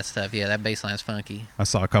love that stuff. Yeah, that bass line's funky. I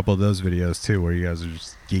saw a couple of those videos too where you guys are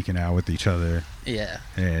just geeking out with each other. Yeah.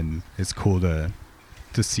 And it's cool to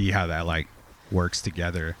see how that like works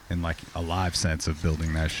together in like a live sense of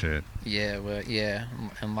building that shit. Yeah, well, yeah.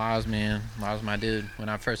 And Laz, man, Laz, my dude. When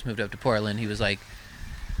I first moved up to Portland, he was like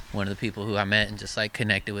one of the people who I met and just like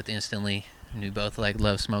connected with instantly. And we both like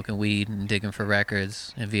love smoking weed and digging for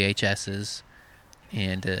records and VHSs.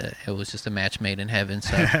 And it was just a match made in heaven.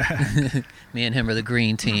 So me and him are the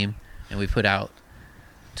Green Team, and we put out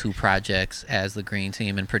 2 projects as the Green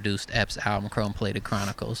Team and produced Epps' album Chrome Plated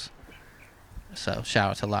Chronicles. So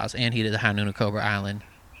shout out to Laz. And he did the High Noon of Cobra Island,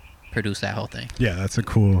 produced that whole thing. Yeah, that's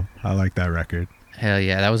I like that record. Hell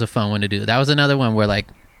yeah, that was a fun one to do. That was another one where like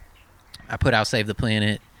I put out Save the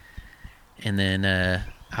Planet, and then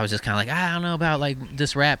I was just kind of like, I don't know about like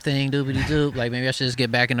this rap thing, doobity doop. Like maybe I should just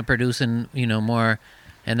get back into producing, more.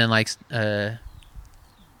 And then like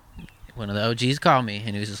one of the OGs called me,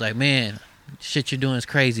 and he was just like, man, shit you're doing is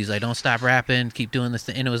crazy. He's like, don't stop rapping, keep doing this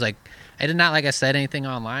thing. And it was like, I did not like I said anything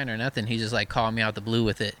online or nothing. He just like called me out the blue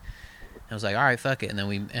with it. I was like, all right, fuck it. And then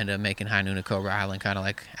we ended up making High Noon of Cobra Island kind of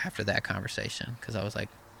like after that conversation, because I was like,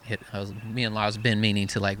 me and Law's been meaning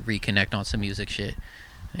to like reconnect on some music shit,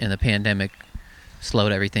 and the pandemic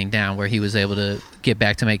slowed everything down where he was able to get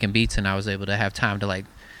back to making beats, and I was able to have time to like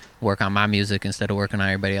work on my music instead of working on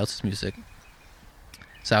everybody else's music.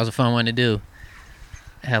 So that was a fun one to do.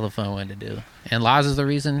 Hell of a fun one to do. And Laz is the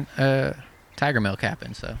reason Tiger Milk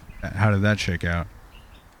happened. So how did that shake out?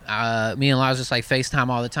 Me and Laz just like FaceTime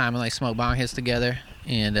all the time and like smoke bong hits together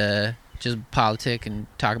and just politic and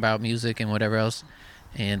talk about music and whatever else.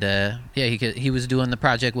 And he was doing the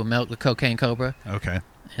project with Milk, the Cocaine Cobra. Okay.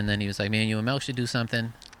 And then he was like, man, you and Milk should do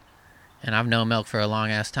something. And I've known Milk for a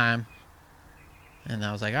long ass time. And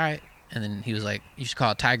I was like, all right. And then he was like, you should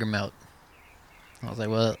call it Tiger Milk. I was like,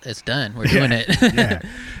 well, it's done. We're doing it.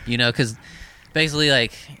 Yeah. Because basically,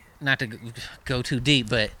 like, not to go too deep,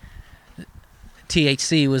 but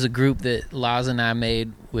THC was a group that Laz and I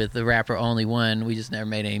made with the rapper Only One. We just never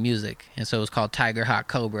made any music. And so it was called Tiger Hawk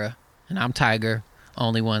Cobra. And I'm Tiger,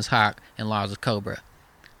 Only One's Hawk, and Laz is Cobra.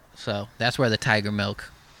 So that's where the Tiger Milk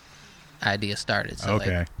idea started. So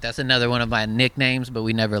okay. Like, that's another one of my nicknames, but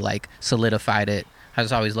we never like solidified it. I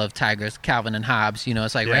just always loved Tigers, Calvin and Hobbes.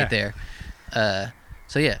 It's like right there.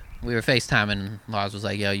 So yeah, we were FaceTiming, and Laz was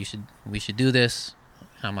like, yo, we should do this.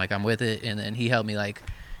 And I'm like, I'm with it. And then he helped me like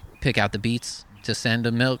pick out the beats to send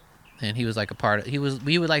to Milk. And he was like a part of I would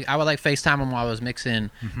like FaceTime him while I was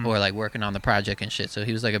mixing or like working on the project and shit. So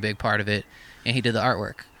he was like a big part of it. And he did the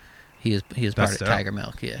artwork. He is part of Tiger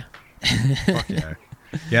Milk, yeah. Fuck yeah.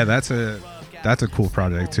 Yeah, that's a cool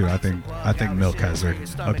project too. I think Milk has a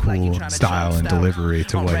cool style and delivery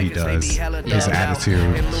to what he does. His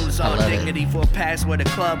attitude. I love it. For a password at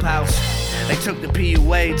Clubhouse. They took the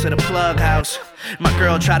PUA to the plug house. My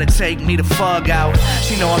girl tried to take me the fug out.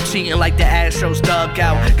 She know I'm cheating like the Astros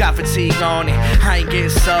dugout. Got fatigue on it, I ain't getting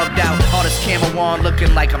subbed out. All this camera on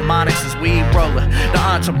looking like a Monix's weed roller. The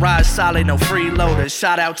entourage solid, no freeloaders.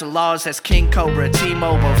 Shout out to Laws, that's King Cobra,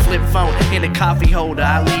 T-Mobile. Flip phone in the coffee holder,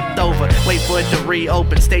 I leaped over. Wait for it to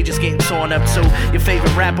reopen, stages getting torn up too. Your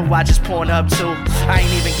favorite rapper watches porn up too. I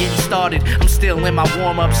ain't even getting started, I'm still in my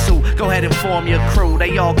warm-up suit. Go ahead and form your crew,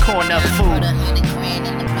 they all corn up food.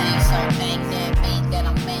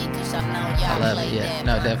 I love it, yeah.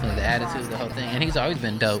 No, definitely. The attitude, the whole thing. And he's always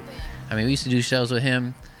been dope. I mean, we used to do shows with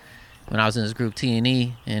him when I was in his group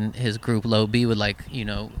T&E, and his group Low B would, like,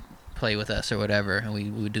 play with us or whatever, and we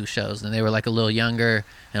would do shows. And they were, like, a little younger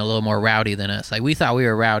and a little more rowdy than us. Like, we thought we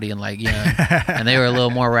were rowdy and, like, young, and they were a little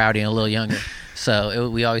more rowdy and a little younger. So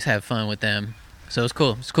we always had fun with them. So it's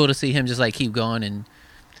cool. It's cool to see him just, like, keep going. And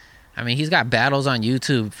I mean, he's got battles on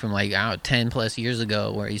YouTube from like 10 plus years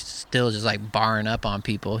ago where he's still just like barring up on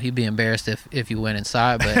people. He'd be embarrassed if you went and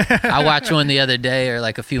saw it, but I watched one the other day or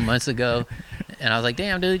like a few months ago, and I was like,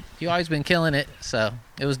 damn, dude, you always been killing it. So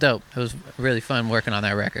it was dope. It was really fun working on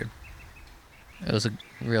that record. It was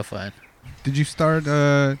real fun. Did you start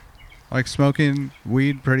like smoking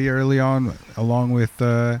weed pretty early on along with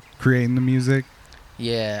creating the music?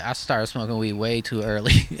 Yeah, I started smoking weed way too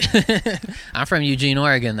early. I'm from Eugene,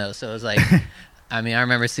 Oregon, though, so it's like I mean, I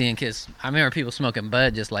remember seeing kids. I remember people smoking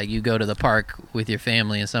bud. Just like you go to the park with your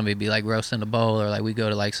family and somebody be like roasting a bowl, or like we go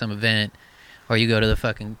to like some event, or you go to the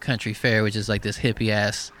fucking country fair, which is like this hippie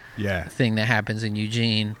ass thing that happens in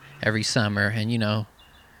Eugene every summer, and you know,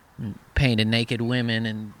 painted naked women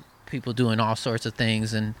and people doing all sorts of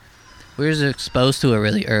things, and we were exposed to it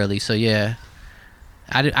really early. So yeah,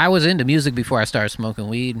 I was into music before I started smoking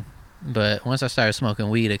weed, but once I started smoking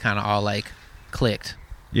weed, it kind of all like clicked.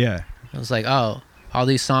 Yeah. It was like, oh, all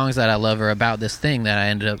these songs that I love are about this thing that I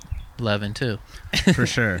ended up loving too. For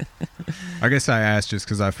sure. I guess I asked just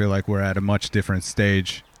because I feel like we're at a much different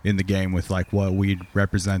stage in the game with like what weed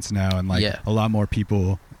represents now, and like a lot more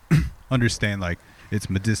people understand like its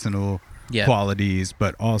medicinal qualities,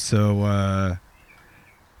 but also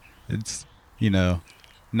it's, you know,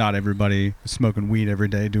 not everybody smoking weed every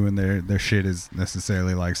day doing their shit is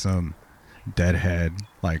necessarily like some deadhead,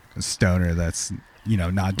 like a stoner that's, you know,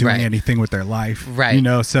 not doing anything with their life, you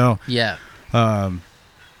know. So and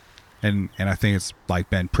I think it's like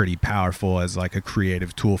been pretty powerful as like a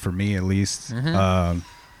creative tool for me, at least.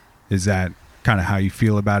 Is that kind of how you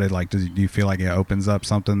feel about it? Like, do you feel like it opens up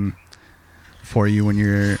something for you when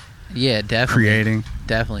you're definitely creating?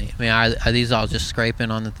 Definitely. I mean, are these all just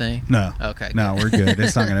scraping on the thing? No. Okay. No, we're good.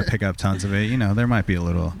 It's not going to pick up tons of it. You know, there might be a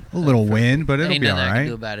little wind, but it'll be all I right. can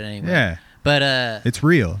do about it anyway. Yeah. But it's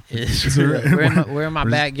real. It's real. We're in my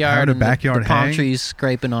backyard. The backyard the palm hang? trees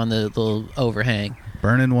scraping on the little overhang.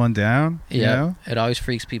 Burning one down. Yeah. You know? It always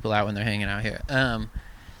freaks people out when they're hanging out here.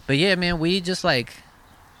 But yeah, man, weed just like,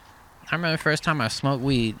 I remember the first time I smoked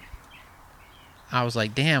weed, I was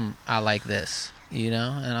like, damn, I like this, you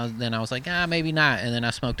know? And then I was like, maybe not. And then I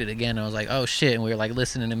smoked it again, and I was like, oh shit. And we were like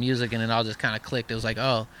listening to music, and it all just kind of clicked. It was like,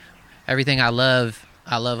 oh, everything I love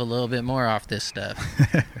a little bit more off this stuff.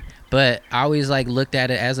 But I always like looked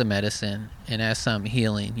at it as a medicine and as something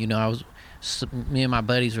healing. You know, me and my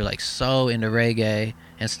buddies were like so into reggae,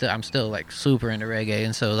 and I'm still like super into reggae.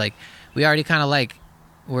 And so like we already kind of like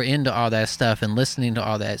were into all that stuff and listening to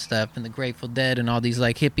all that stuff, and the Grateful Dead and all these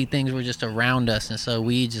like hippie things were just around us. And so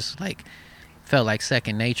we just like felt like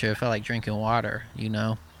second nature. It felt like drinking water, you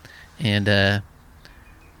know? And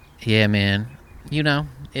yeah, man, you know,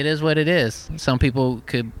 it is what it is. Some people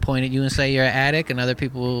could point at you and say you're an addict, and other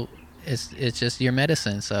people it's just your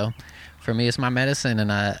medicine. So for me, it's my medicine,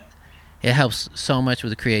 and it helps so much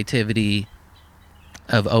with the creativity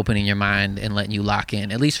of opening your mind and letting you lock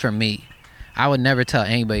in. At least for me, I would never tell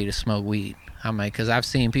anybody to smoke weed. I'm like, because I've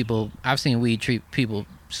seen weed treat people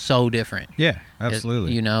so different. Yeah,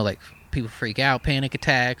 absolutely. You know, like people freak out, panic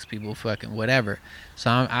attacks, people fucking whatever.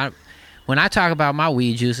 So when I talk about my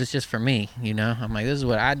weed juice, it's just for me, you know? I'm like, this is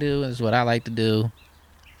what I do, this is what I like to do,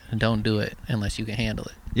 and don't do it unless you can handle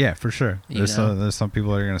it. Yeah, for sure. There's some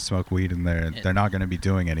people that are going to smoke weed, and they're not going to be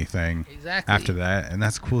doing anything after that, and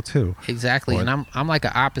that's cool too. Exactly. And I'm like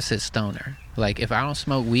an opposite stoner. Like if I don't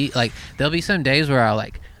smoke weed, like there'll be some days where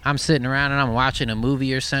I'm sitting around and I'm watching a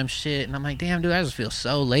movie or some shit, and I'm like, damn dude, I just feel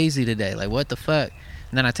so lazy today. Like what the fuck?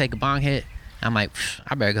 And then I take a bong hit, I'm like,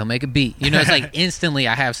 I better go make a beat. You know, it's like instantly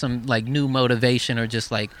I have some like new motivation or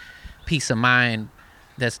just like peace of mind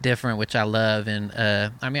that's different, which I love. And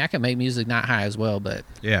I mean, I can make music not high as well, but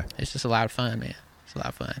yeah, it's just a lot of fun, man. It's a lot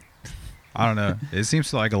of fun. I don't know. It seems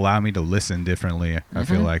to like allow me to listen differently. I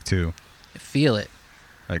feel like too. Feel it.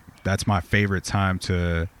 Like that's my favorite time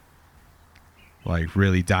to like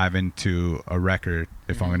really dive into a record.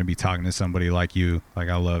 If I'm going to be talking to somebody like you, like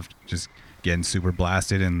I love just getting super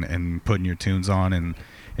blasted and putting your tunes on and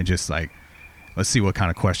just like, let's see what kind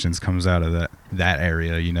of questions comes out of that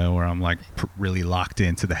area, you know, where I'm like really locked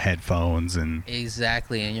into the headphones and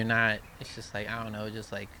exactly. And you're not, it's just like, I don't know,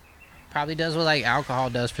 just like probably does what like alcohol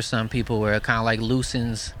does for some people, where it kind of like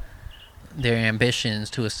loosens their ambitions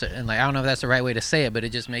to a certain, like, I don't know if that's the right way to say it, but it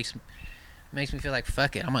just makes me feel like,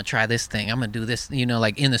 fuck it, I'm gonna try this thing, I'm gonna do this, you know,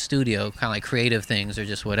 like in the studio, kind of like creative things or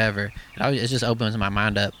just whatever. It just opens my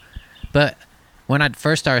mind up. But when I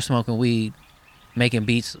first started smoking weed, making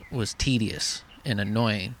beats was tedious and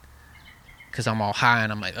annoying because I'm all high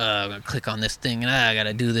and I'm like, I'm gonna click on this thing and I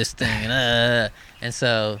gotta do this thing and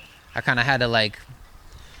so I kind of had to like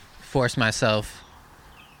force myself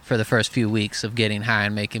for the first few weeks of getting high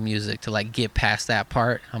and making music to like get past that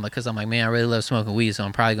part. I'm like, man, I really love smoking weed, so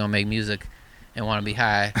I'm probably gonna make music and want to be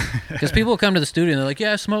high. Because people come to the studio and they're like,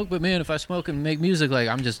 yeah, I smoke, but man, if I smoke and make music, like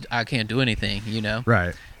I can't do anything, you know?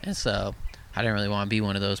 Right. And so I didn't really want to be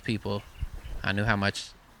one of those people. I knew how much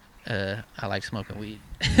I like smoking weed.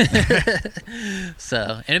 So,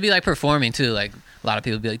 and it'd be like performing too. Like a lot of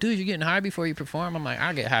people would be like, dude, you're getting high before you perform? I'm like,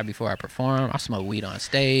 I get high before I perform. I smoke weed on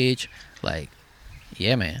stage. Like,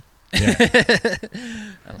 yeah, man. Yeah.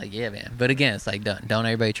 I'm like, yeah, man. But again, it's like, don't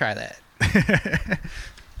everybody try that.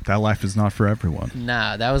 That life is not for everyone.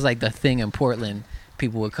 Nah, that was like the thing in Portland.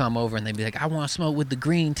 People would come over and they'd be like, I want to smoke with the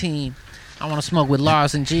green team. I want to smoke with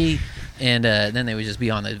Lars and G. And then they would just be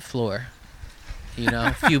on the floor. You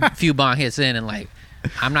know, few bong hits in, and like,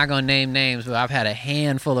 I'm not going to name names, but I've had a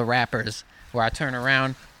handful of rappers where I turn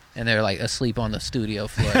around and they're like asleep on the studio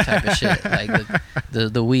floor type of shit. Like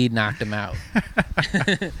the weed knocked them out.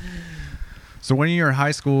 So when you're in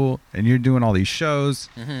high school and you're doing all these shows,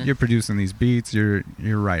 Mm-hmm. you're producing these beats, you're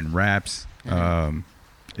writing raps. Mm-hmm.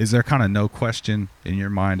 Is there kind of no question in your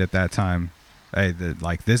mind at that time, hey,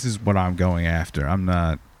 like this is what I'm going after? I'm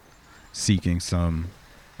not seeking some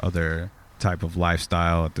other type of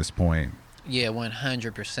lifestyle at this point. Yeah,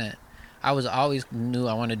 100%. I was always knew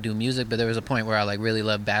I wanted to do music, but there was a point where I like really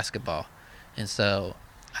loved basketball. And so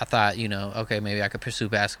I thought, you know, okay, maybe I could pursue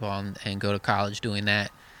basketball and go to college doing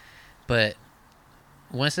that. But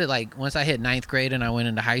once I hit 9th grade and I went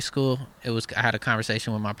into high school, I had a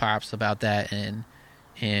conversation with my pops about that, and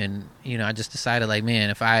you know, I just decided like, man,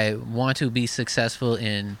 if I want to be successful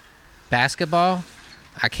in basketball,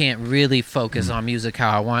 I can't really focus on music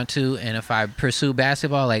how I want to. And if I pursue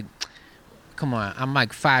basketball, like, come on, I'm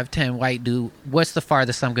like 5'10" white dude. What's the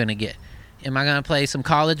farthest I'm gonna get? Am I gonna play some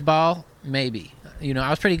college ball? Maybe. You know, I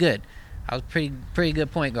was pretty good. I was pretty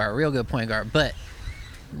good point guard, real good point guard. But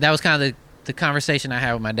that was kind of the conversation I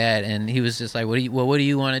had with my dad, and he was just like, what do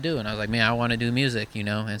you want to do? And I was like, man, I want to do music, you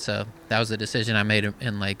know. And so that was the decision I made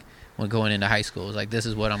in like when going into high school. It was like, this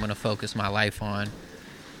is what I'm going to focus my life on.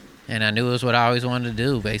 And I knew it was what I always wanted to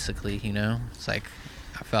do, basically, you know. It's like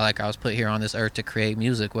I felt like I was put here on this earth to create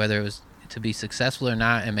music, whether it was to be successful or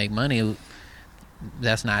not and make money.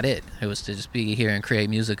 That's not it. It was to just be here and create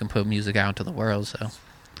music and put music out into the world. So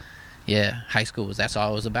yeah, high school that's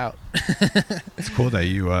all it was about. It's cool that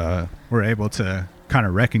you were able to kind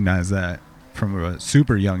of recognize that from a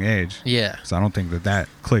super young age. Yeah. So I don't think that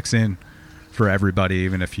clicks in for everybody,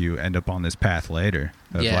 even if you end up on this path later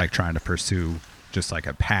of Yeah. like trying to pursue just like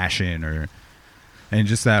a passion and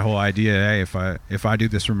just that whole idea, hey, if I do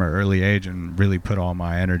this from an early age and really put all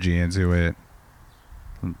my energy into it,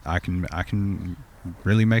 I can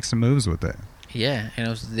really make some moves with it. Yeah,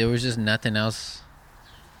 and there was just nothing else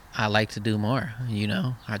I liked to do more, you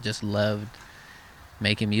know. I just loved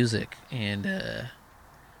making music, and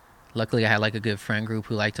luckily I had like a good friend group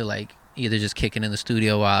who liked to like either just kick it in the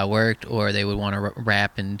studio while I worked, or they would want to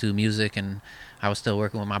rap and do music. And I was still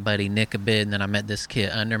working with my buddy Nick a bit, and then I met this kid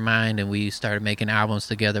Undermined, and we started making albums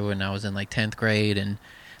together when I was in like 10th grade. And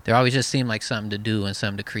there always just seemed like something to do and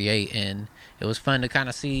something to create, and it was fun to kind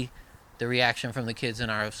of see the reaction from the kids in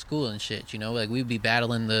our school and shit, you know. Like we'd be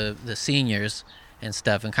battling the seniors and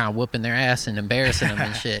stuff and kind of whooping their ass and embarrassing them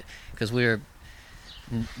and shit, because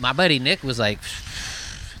my buddy Nick was like,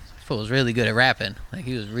 fool was really good at rapping. Like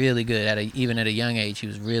he was really good even at a young age. He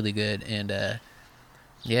was really good. And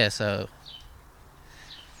yeah, so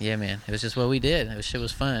yeah, man, it was just what we did. Shit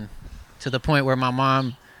was fun, to the point where my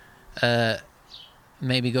mom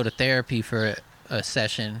made me go to therapy for a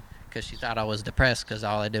session because she thought I was depressed because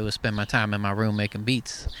all I did was spend my time in my room making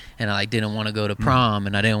beats, and I like didn't want to go to prom,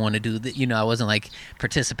 and I didn't want to do you know, I wasn't like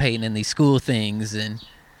participating in these school things, and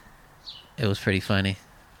it was pretty funny.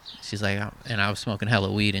 She's like, and I was smoking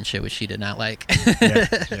hella weed and shit, which she did not like.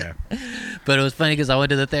 Yeah. But it was funny because I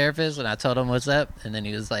went to the therapist and I told him what's up, and then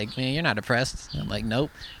he was like, man, you're not depressed. I'm like,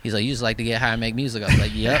 nope. He's like, you just like to get high and make music. I was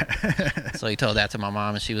like, yep. So he told that to my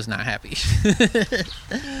mom, and she was not happy.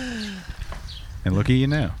 And look at you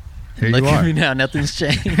now. Here Look you at are. me now, nothing's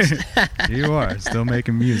changed. Here you are, still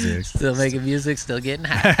making music. Still making music, still getting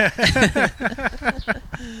high.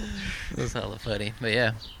 It was hella funny. But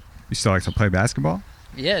yeah. You still like to play basketball?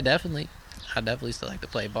 Yeah, definitely. I definitely still like to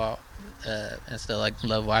play ball, and still like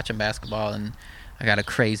love watching basketball. And I got a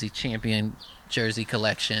crazy champion jersey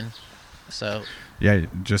collection. So Yeah,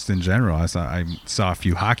 just in general, I saw a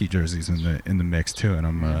few hockey jerseys in the mix too, and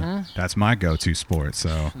I'm that's my go-to sport.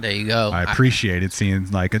 So there you go. I appreciated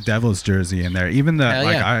seeing like a Devils jersey in there. Even the Hell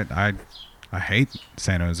like yeah. I hate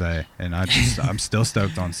San Jose, and I'm still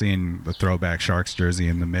stoked on seeing the throwback Sharks jersey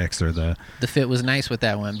in the mix, or the fit was nice with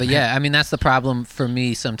that one. But yeah, I mean, that's the problem for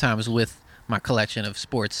me sometimes with my collection of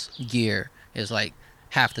sports gear, is like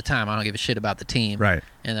half the time I don't give a shit about the team. Right.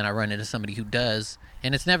 And then I run into somebody who does,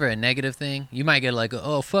 and it's never a negative thing. You might get like,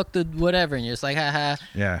 oh, fuck the whatever, and you're just like, haha.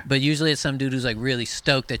 Yeah. But usually it's some dude who's like really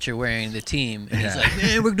stoked that you're wearing the team, and he's like,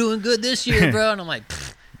 man, we're doing good this year, bro. And I'm like,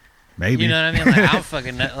 pfft. maybe. You know what I mean? Like, I'll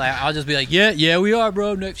fucking like, I'll just be like, yeah, we are,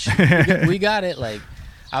 bro. Next, we got it. Like,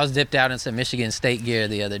 I was dipped out in some Michigan State gear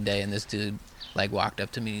the other day, and this dude like walked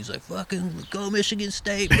up to me. And he's like, "Fucking go Michigan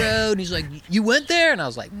State, bro." And he's like, "You went there?" And I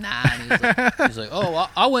was like, "Nah." And he's like, "Oh,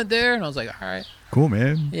 I went there." And I was like, "All right, Cool,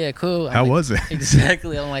 man. yeah, cool." How was it?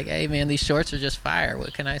 Exactly. I'm like, "Hey, man, these shorts are just fire.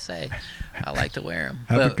 What can I say? I like to wear them."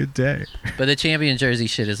 Have a good day. But the champion jersey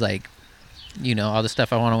shit is like, you know, all the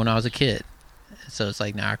stuff I wanted when I was a kid. So it's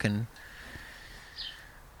like now I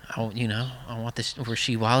want the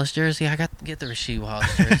Rasheed Wallace jersey. I got to get the Rasheed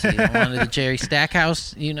Wallace jersey. I wanted the Jerry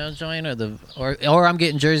Stackhouse, joint, or I'm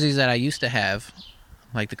getting jerseys that I used to have,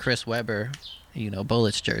 like the Chris Webber,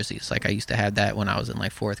 Bullets jerseys. Like I used to have that when I was in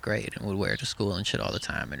like 4th grade and would wear it to school and shit all the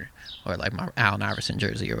time, or like my Allen Iverson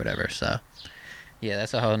jersey or whatever. So yeah,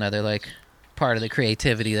 that's a whole nother like part of the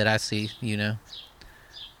creativity that I see.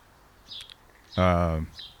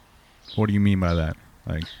 What do you mean by that?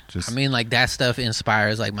 Like just I mean, like that stuff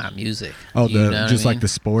inspires like my music. Oh, just like the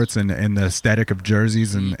sports and the aesthetic of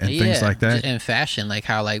jerseys and things like that. And fashion, like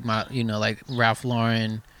how like my like Ralph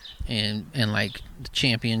Lauren and like the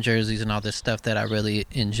champion jerseys and all this stuff that I really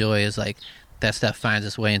enjoy is like that stuff finds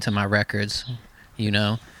its way into my records,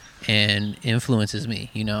 and influences me.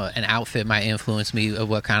 An outfit might influence me of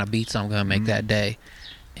what kind of beats I'm gonna make that day,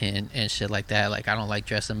 and shit like that. Like I don't like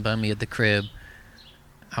dressing bummy at the crib.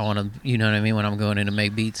 I want to, you know what I mean, when I'm going in to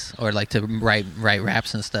make beats or like to write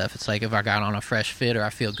raps and stuff. It's like if I got on a fresh fit or I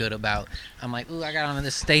feel good about, I'm like, ooh, I got on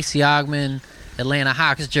this Stacey Ogman Atlanta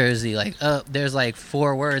Hawks jersey. Like, there's like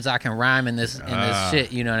 4 words I can rhyme in this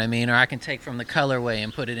shit, you know what I mean? Or I can take from the colorway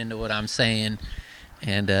and put it into what I'm saying.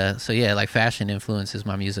 And so yeah, like fashion influences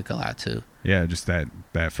my music a lot too. Yeah, just that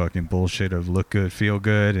fucking bullshit of look good, feel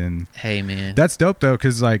good, and hey man, that's dope though,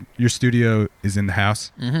 because like your studio is in the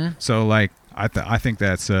house, so like I think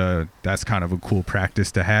that's kind of a cool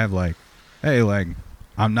practice to have. Like, hey, like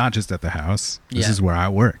I'm not just at the house. This is where I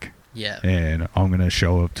work. Yeah, and I'm gonna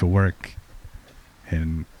show up to work,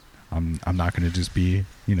 and I'm not gonna just be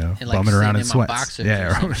like bumming around in sweats.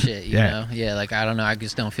 Or some shit, you know? Yeah, like I don't know. I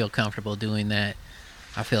just don't feel comfortable doing that.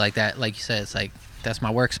 I feel like that, like you said, it's like that's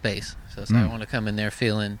my workspace. So it's like I want to come in there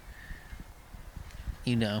feeling,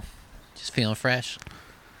 just feeling fresh.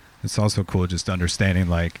 It's also cool just understanding,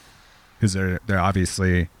 like, because there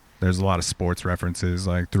obviously there's a lot of sports references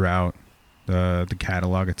like throughout the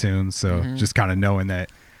catalog of tunes. So just kind of knowing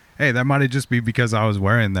that, hey, that might just be because I was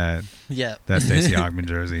wearing that Stacey Ogman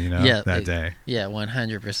jersey, that day. Yeah,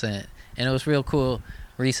 100%. And it was real cool.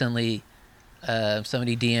 Recently,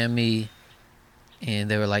 somebody DM'd me.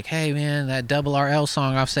 And they were like, hey, man, that Double RL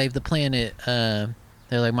song, I've Saved the Planet. They're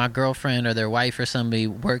like, my girlfriend or their wife or somebody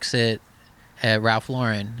works at Ralph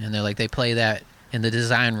Lauren. And they're like, they play that in the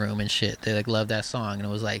design room and shit. They like love that song. And it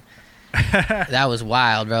was like, that was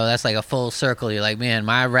wild, bro. That's like a full circle. You're like, man,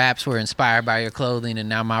 my raps were inspired by your clothing. And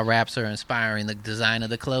now my raps are inspiring the design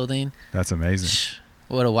of the clothing. That's amazing.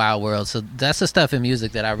 What a wild world. So that's the stuff in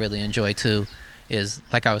music that I really enjoy too. Is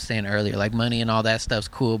like I was saying earlier, like money and all that stuff's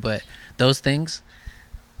cool. But those things,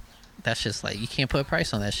 that's just like you can't put a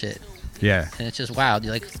price on that shit. Yeah. And it's just wild.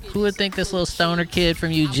 You're like, who would think this little stoner kid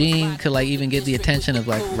from Eugene could like even get the attention of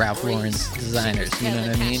like Ralph Lauren's designers? You know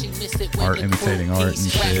what I mean? Art imitating art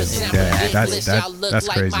and shit. Yeah, that's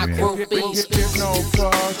crazy, man.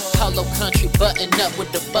 Hollow country button up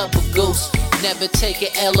with the bubble goose. Never take an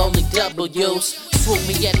L, only W's. Swoop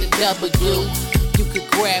me at the W. You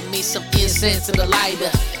could grab me some incense and a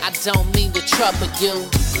lighter. I don't mean to trouble you.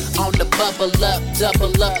 On the bubble up,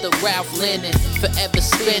 double up the Ralph Lennon. Forever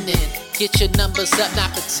spinning. Get your numbers up,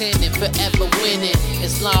 not pretending. Forever winning.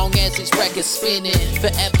 As long as these records spinning.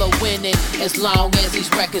 Forever winning. As long as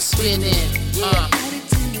these records spinning.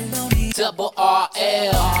 Double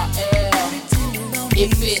RL.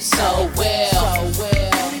 It fits so well.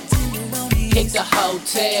 Hit the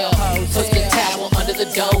hotel. Put the towel under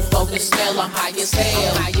the door. Focus smell, I'm high as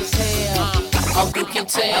hell. Oh, you can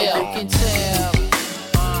tell.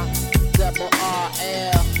 Double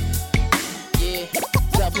RL. Yeah.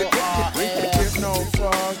 Double RL. Yeah.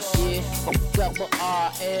 Double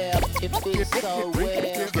RL. It fits so well.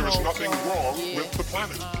 There is nothing wrong with the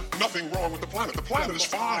planet. Nothing wrong with the planet. The planet is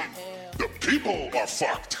fine. The people are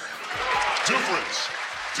fucked. Difference.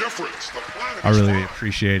 The planet I really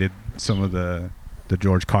appreciated some of the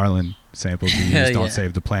George Carlin samples he used on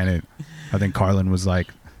Save the Planet. I think Carlin was like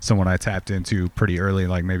someone I tapped into pretty early,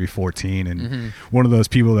 like maybe 14, and one of those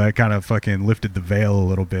people that kind of fucking lifted the veil a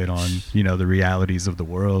little bit on the realities of the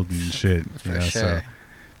world and shit. For sure. So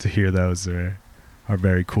to hear those are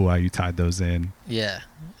very cool how you tied those in. Yeah,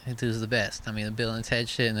 it was the best. I mean, the Bill and Ted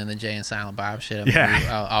shit, and then the Jay and Silent Bob shit.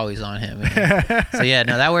 I'm always on him. So yeah,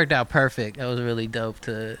 no, that worked out perfect. That was really dope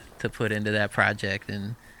to put into that project,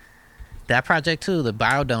 and that project too, the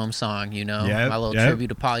Biodome song, you know, Yep, my little yep. tribute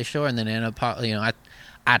to Pauly Shore, and then ended up, you know,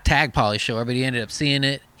 I tagged Pauly Shore, but he ended up seeing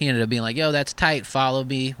it. He ended up being like, "Yo, that's tight. Follow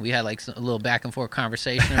me." We had like a little back and forth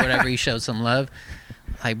conversation or whatever. He showed some love.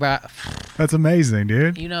 Like, bro, That's amazing,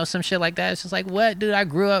 dude. you know, some shit like that. It's just like, what, dude? I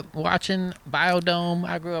grew up watching Biodome.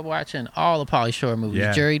 I grew up watching all the Pauly Shore movies,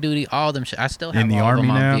 Yeah. Jury Duty, all them shit. I still have In the all of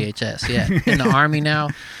them Army on now? VHS. Yeah, in the Army now,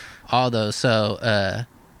 all those. So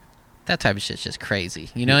that type of shit's just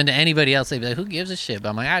crazy, you know. And to anybody else, they'd be like, "Who gives a shit?" But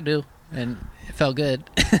I'm like, I do, and it felt good.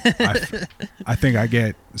 I think I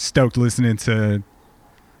get stoked listening to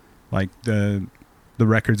like the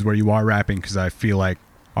records where you are rapping because I feel like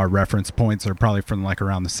our reference points are probably from like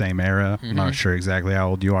around the same era. I'm not sure exactly how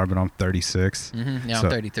old you are, but I'm 36. Yeah, So- I'm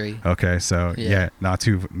 33. Okay, so Yeah. yeah, not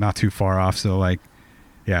too far off. So like,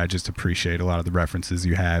 yeah, I just appreciate a lot of the references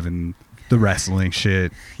you have and the wrestling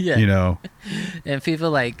shit. Yeah. You know, And people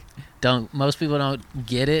like most people don't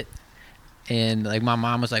get it. And like my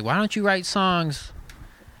mom was like, "Why don't you write songs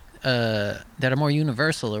that are more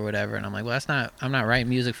universal or whatever?" And I'm like, "Well, I'm not writing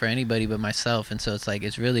music for anybody but myself." And so it's like,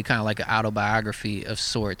 it's really kind of like an autobiography of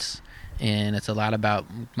sorts. And it's a lot about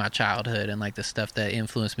my childhood and like the stuff that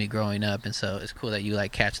influenced me growing up. And so it's cool that you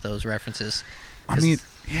like catch those references. I 'Cause mean,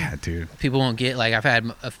 yeah, dude. people won't get, like, I've had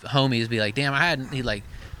homies be like, "Damn, I hadn't," like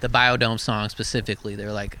the Biodome song specifically.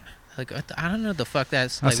 They're like, what I don't know what the fuck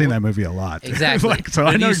that's. I've like, seen what- that movie a lot. Exactly. Like, so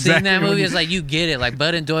when I know you've exactly seen that what movie, you- it's like you get it. Like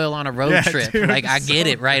Bud and Doyle on a road Yeah, trip. dude, like I get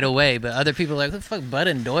so it right away. But other people are like, "What the fuck, Bud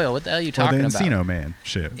and Doyle? What the hell are you Or talking the about?" Encino Man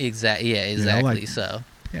shit. Exactly. Yeah. know, Exactly. like- So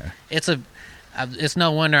Yeah. it's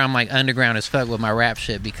no wonder I'm like underground as fuck with my rap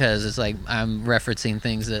shit, because it's like I'm referencing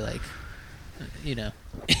things that, like, you know,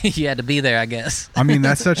 you had to be there, I guess. I mean,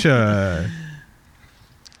 that's such a.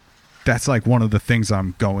 That's like one of the things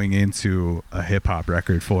I'm going into a hip hop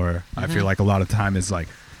record for. I feel like a lot of time is like,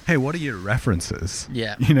 hey, what are your references?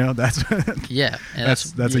 Yeah. You know, that's Yeah. And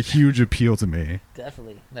that's a huge appeal to me.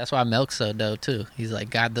 Definitely. That's why Milk's so dope too. He's like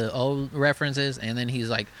got the old references, and then he's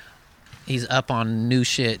up on new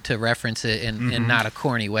shit to reference it in not a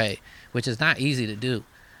corny way, which is not easy to do,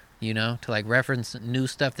 you know, to like reference new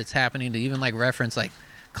stuff that's happening, to even like reference like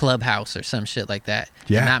Clubhouse or some shit like that.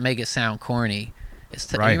 Yeah. And not make it sound corny.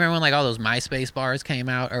 It's Right. You remember when like all those MySpace bars came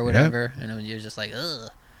out or whatever, and then you're just like, ugh.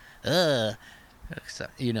 So,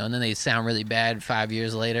 you know, and then they sound really bad 5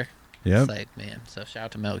 years later. Yep. It's like, man, so shout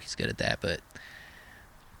out to Milk, he's good at that. But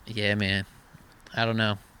yeah, man, I don't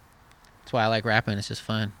know. That's why I like rapping. It's just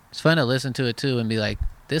fun. It's fun to listen to it too and be like,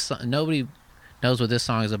 nobody knows what this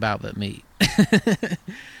song is about but me.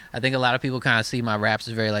 I think a lot of people kind of see my raps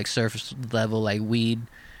as very like surface level, like weed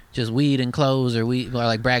and clothes, or weed, or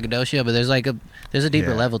like braggadocio. But there's a deeper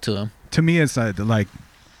Yeah. level to them. To me, it's like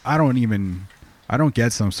I don't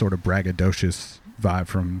get some sort of braggadocious vibe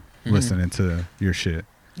from listening to your shit.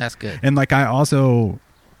 That's good. And like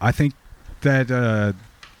I think that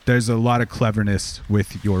there's a lot of cleverness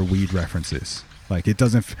with your weed references. Like it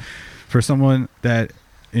doesn't for someone that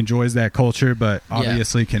enjoys that culture, but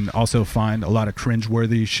obviously can also find a lot of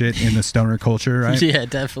cringeworthy shit in the stoner culture, right? Yeah,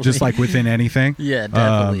 definitely. Just like within anything. Yeah,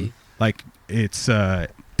 definitely. Like it's that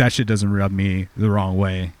shit doesn't rub me the wrong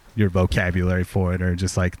way. Your vocabulary for it, or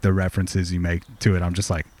just like the references you make to it, I'm just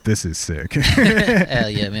like, this is sick. Hell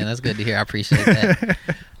yeah, man. That's good to hear. I appreciate that.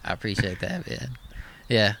 I appreciate that, man.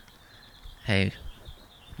 Yeah. Hey,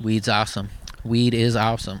 weed's awesome. Weed is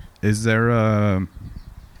awesome. Is there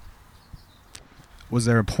was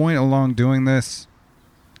there a point along doing this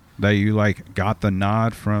that you like got the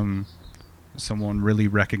nod from someone really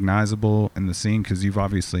recognizable in the scene? Because you've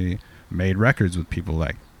obviously made records with people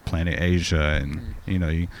like Planet Asia, and you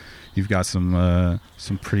know you've got some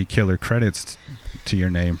pretty killer credits to your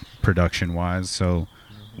name production wise. So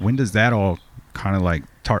when does that all kind of like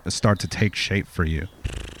start to take shape for you?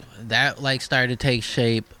 That like started to take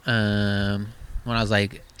shape when I was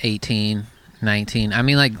like 18, 19. I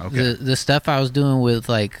mean, like the stuff I was doing with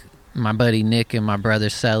like my buddy Nick and my brother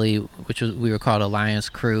Selly, we were called Alliance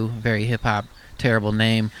Crew, very hip hop, terrible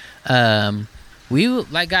name. We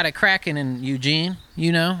like got it cracking in Eugene,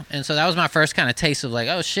 you know, and so that was my first kind of taste of like,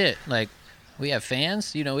 oh shit, like we have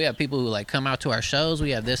fans, you know, we have people who like come out to our shows,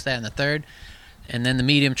 we have this, that, and the third. And then the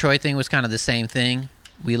Medium Troy thing was kind of the same thing.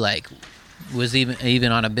 We like was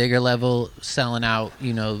even on a bigger level, selling out,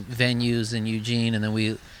 you know, venues in Eugene, and then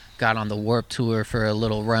we got on the Warped Tour for a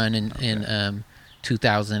little run in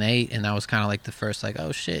 2008, and that was kind of like the first like,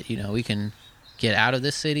 oh shit, you know, we can get out of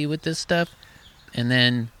this city with this stuff. And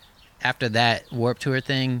then after that Warped Tour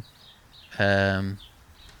thing, I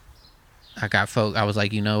was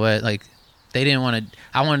like, you know what, like they didn't want to,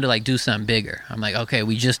 I wanted to like do something bigger. I'm like, okay,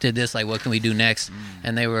 we just did this, like what can we do next?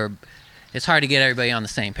 And they were, it's hard to get everybody on the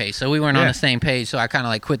same page. So we weren't on the same page. So I kind of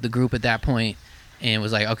like quit the group at that point and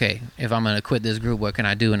was like, okay, if I'm gonna quit this group, what can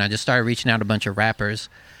I do? And I just started reaching out to a bunch of rappers,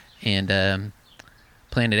 and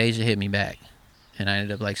Planet Asia hit me back, and I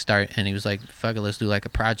ended up like and he was like, fuck it, let's do like a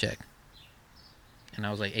project. And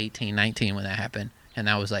I was like 18, 19 when that happened, and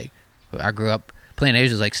that was like, I grew up. Planet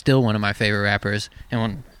Asia was like still one of my favorite rappers, and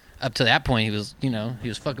when up to that point, he was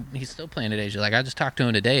he's still Planet Asia. Like I just talked to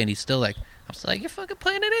him today, and he's still like, I was like, you're fucking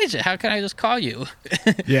Planet Asia. How can I just call you?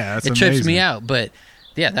 Yeah, that's it amazing. trips me out, but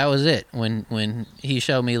yeah, that was it. When he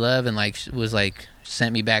showed me love and like was like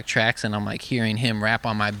sent me back tracks, and I'm like hearing him rap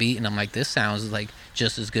on my beat, and I'm like, this sounds like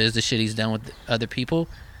just as good as the shit he's done with other people.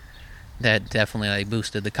 That definitely like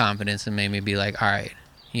boosted the confidence and made me be like, all right,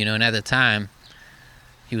 you know. And at the time,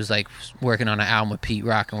 he was like working on an album with Pete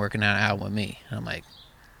Rock and working on an album with me. And I'm like,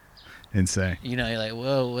 insane. You know, you're like,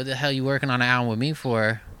 whoa, what the hell you working on an album with me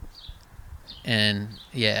for? And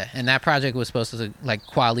yeah, and that project was supposed to, like,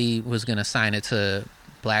 Kweli was gonna sign it to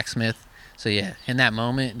Blacksmith. So yeah, in that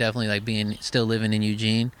moment, definitely like still living in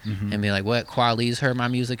Eugene and being like, what? Kweli's heard my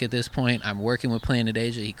music at this point. I'm working with Planet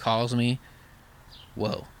Asia. He calls me.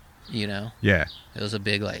 Whoa, you know? Yeah. It was a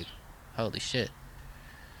big like, holy shit.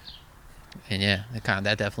 And yeah,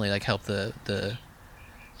 that definitely like helped the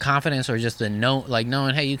confidence, or just the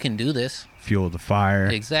knowing, hey, you can do this. Fuel the fire.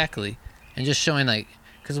 Exactly. And just showing like,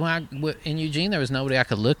 because in Eugene, there was nobody I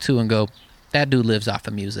could look to and go, that dude lives off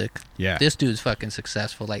of music. Yeah. This dude's fucking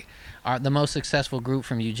successful. Like, the most successful group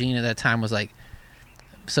from Eugene at that time was like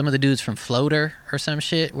some of the dudes from Floater or some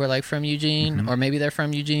shit were like from Eugene, or maybe they're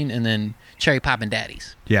from Eugene, and then Cherry Poppin'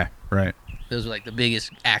 Daddies. Yeah, right. Those were like the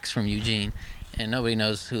biggest acts from Eugene, and nobody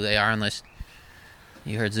knows who they are unless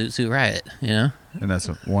you heard Zoot Suit Riot, you know? And that's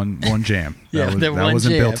one jam. Yeah, that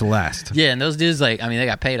wasn't built to last. Yeah, and those dudes, like, I mean, they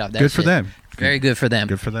got paid off that Good shit. for them. Very good for them.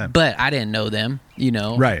 Good for them. But I didn't know them, you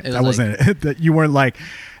know? Right. It That was wasn't you weren't like,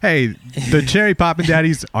 hey, the Cherry Poppin'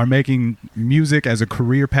 Daddies are making music as a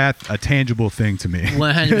career path a tangible thing to me.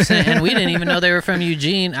 100%. And we didn't even know they were from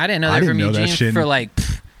Eugene. I didn't know they were from Eugene for like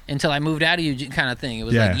until I moved out of Eugene, kind of thing. It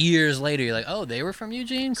was like years later. You're like, oh, they were from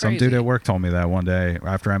Eugene? Crazy. Some dude at work told me that one day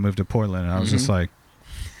after I moved to Portland, and I was just like,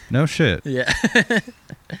 no shit. Yeah.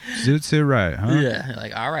 Zoot Suit Riot, huh? Yeah.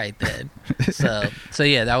 Like, all right then. So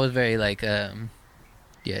yeah, that was very like,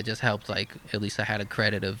 it just helped. Like, at least I had a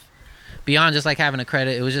credit of, beyond just like having a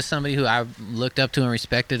credit, it was just somebody who I looked up to and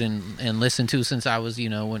respected and listened to since I was, you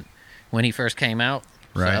know, when he first came out.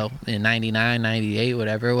 Right. So in 99, 98,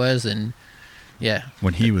 whatever it was. And yeah.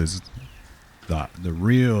 When he was the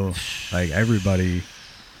real, like, everybody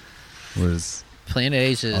was Planet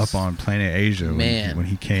Asia's up on Planet Asia when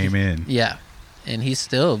he came in. Yeah. And he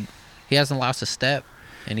hasn't lost a step,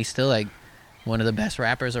 and he's still like one of the best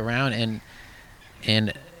rappers around.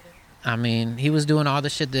 And I mean, he was doing all the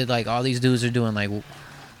shit that like all these dudes are doing like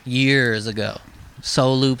years ago.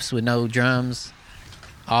 Soul loops with no drums,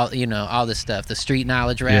 all this stuff, the street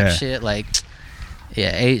knowledge rap shit. Like,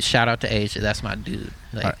 yeah, shout out to Asia. That's my dude.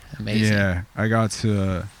 Like, amazing. Yeah, I got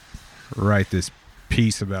to write this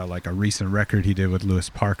piece about like a recent record he did with Lewis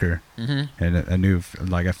Parker, and a new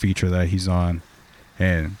like a feature that he's on,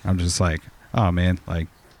 and I'm just like, oh man, like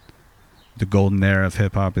the golden era of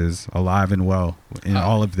hip hop is alive and well in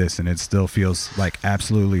all of this, and it still feels like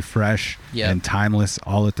absolutely fresh and timeless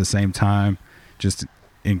all at the same time. Just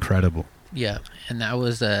incredible. Yeah, and that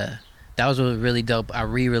was what was really dope. I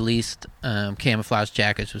re-released Camouflage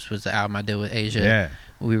Jackets, which was the album I did with Asia. Yeah.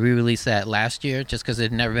 We re-released that last year just because it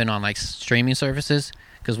had never been on like streaming services,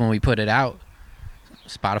 because when we put it out,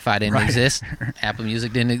 Spotify didn't exist. Apple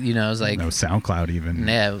Music didn't, it was like... No SoundCloud even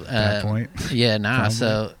at that point. Yeah, nah.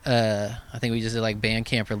 So I think we just did like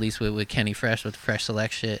Bandcamp release with Kenny Fresh, with Fresh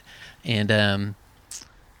Select shit. And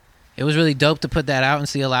it was really dope to put that out and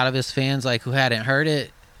see a lot of his fans like who hadn't heard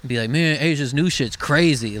it be like, man, Asia's new shit's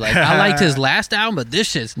crazy. Like, I liked his last album, but this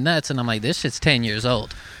shit's nuts. And I'm like, this shit's 10 years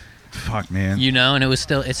old. Fuck, man. And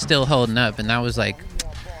it's still holding up. And that was like,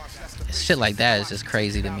 shit like that is just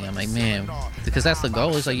crazy to me. I'm like, man, because that's the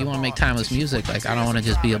goal, is like, you want to make timeless music. Like, I don't want to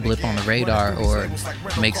just be a blip on the radar or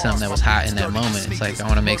make something that was hot in that moment. It's like, I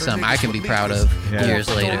want to make something I can be proud of years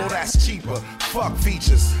later. Fuck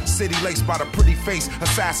features, city laced by the pretty face,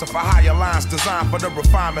 assassin for higher lines, designed for the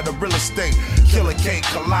refinement of real estate. Killer cake,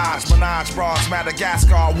 collage, menage bras,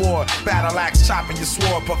 Madagascar war, battle axe chopping your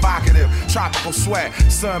sword, provocative, tropical sweat,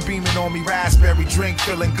 sun beaming on me, raspberry drink,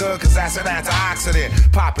 feeling good, cause that's an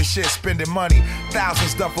antioxidant. Popping shit, spending money,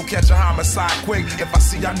 thousands duffel catch a homicide, die quick if I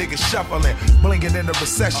see y'all niggas shuffling, blinging in the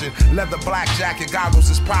recession. Leather black jacket, goggles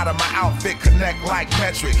is proud of my outfit. Connect like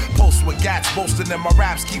metric. Post with gats, boasting in my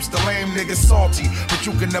raps keeps the lame niggas salty. But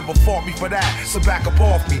you can never fault me for that, so back up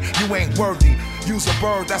off me. You ain't worthy. Use a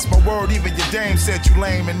bird, that's my word. Even your dame said you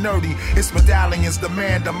lame and nerdy. It's medallions, the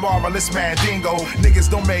man, the marvelous Mandingo. Niggas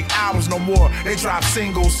don't make albums no more, they drop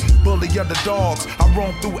singles. Bully underdogs, I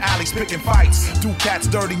roam through alleys picking fights. Do cats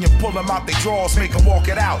dirty and pull them out they drawers, make them walk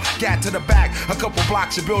it out. Gat to the back, a couple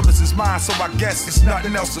blocks of buildings is mine, so I guess it's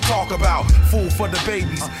nothing else to talk about. Food for the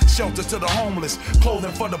babies, shelter to the homeless,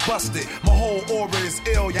 clothing for the busted. My whole aura is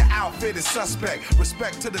ill, your outfit is suspect.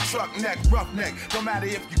 Respect to the truck neck, roughneck. Don't matter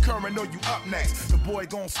if you current or you up next. The boy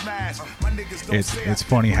gon' smash. My niggas don't it's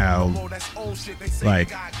funny how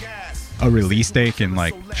like a release date can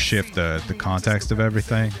like shift the context of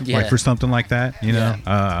everything. Yeah. Like for something like that, you know.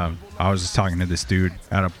 Yeah. I was just talking to this dude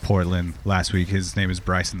out of Portland last week. His name is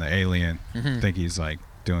Bryson the Alien. Mm-hmm. I think he's like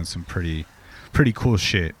doing some pretty cool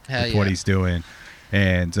shit Hell with yeah. what he's doing.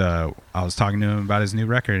 And I was talking to him about his new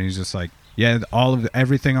record, and he's just like, yeah,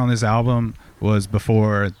 everything on this album was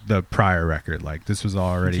before the prior record. Like this was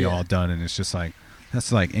already all done, and it's just like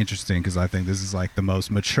that's like interesting because I think this is like the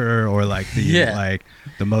most mature or like the like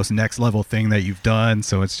the most next level thing that you've done.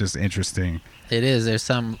 So it's just interesting. It is. There's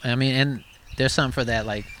some. I mean, and there's some for that.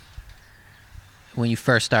 Like when you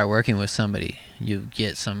first start working with somebody, you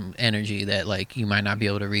get some energy that like you might not be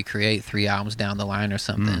able to recreate 3 albums down the line or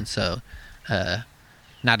something. So,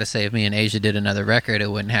 not to say if me and Asia did another record,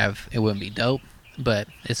 it wouldn't be dope. But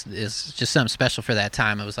it's just something special for that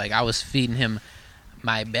time. It was like I was feeding him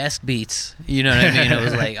my best beats. You know what I mean? It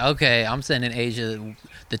was like, okay, I'm sending Asia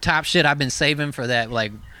the top shit I've been saving for that.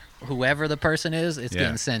 Like whoever the person is, it's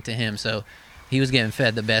getting sent to him. So he was getting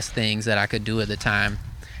fed the best things that I could do at the time.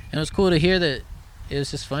 And it was cool to hear that. It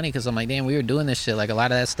was just funny because I'm like, damn, we were doing this shit. Like a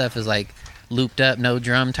lot of that stuff is like looped up, no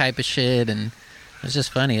drum type of shit. And it was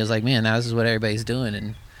just funny. It was like, man, now this is what everybody's doing.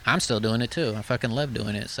 And I'm still doing it too. I fucking love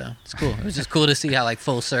doing it. So it's cool. It was just cool to see how like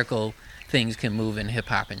full circle things can move in hip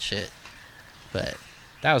hop and shit. But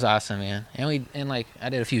that was awesome, man. And like I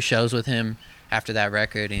did a few shows with him after that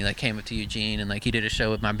record, and he like came up to Eugene, and like he did a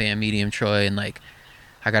show with my band Medium Troy, and like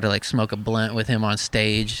I got to like smoke a blunt with him on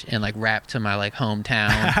stage and like rap to my like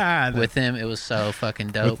hometown with him. It was so fucking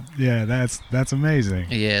dope. Yeah, that's amazing.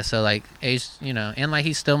 Yeah, so like Age, you know, and like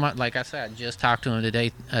he's still like I said, I just talked to him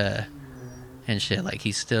today and shit. Like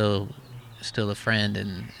he's still a friend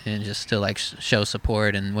and just still like show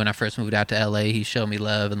support. And when I first moved out to LA, he showed me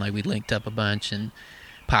love, and like we linked up a bunch and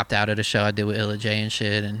popped out at a show I did with Illa J and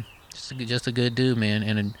shit. And just a good dude, man,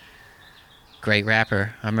 and a great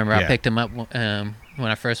rapper. I remember I picked him up when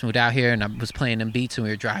I first moved out here, and I was playing them beats, and we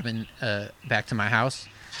were driving back to my house,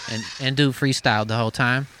 and dude freestyled the whole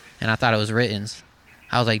time, and I thought it was written.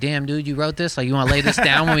 I was like, damn, dude, you wrote this? Like, you want to lay this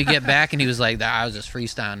down when we get back? And he was like, nah, I was just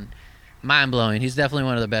freestyling. Mind blowing. He's definitely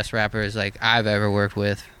one of the best rappers like I've ever worked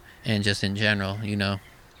with, and just in general, you know.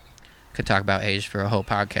 Could talk about Age for a whole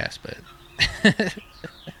podcast, but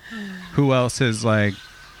who else has like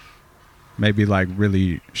maybe like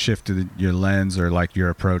really shifted your lens or like your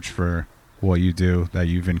approach for what you do that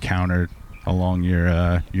you've encountered along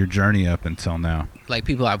your journey up until now? Like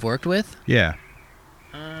people I've worked with? Yeah.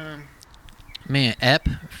 Man, Ep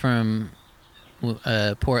from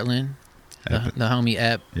Portland, the homie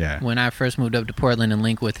Ep. Yeah. When I first moved up to Portland and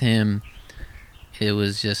linked with him, it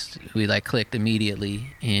was just we like clicked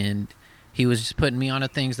immediately, and he was just putting me on to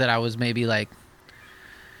things that I was maybe like,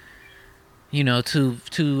 you know, too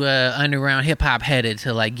underground hip hop headed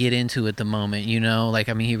to like get into at the moment, you know. Like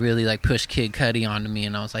I mean, he really like pushed Kid Cudi onto me,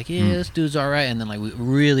 and I was like, yeah, this dude's all right. And then like we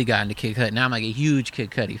really got into Kid Cudi. Now I'm like a huge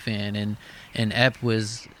Kid Cudi fan, and Ep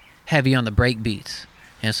was heavy on the break beats,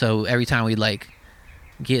 and so every time we'd like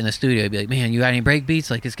get in the studio, he'd be like, man, you got any break beats?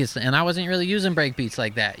 Like this gets, and I wasn't really using break beats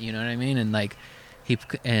like that, you know what I mean? And like he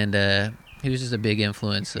was just a big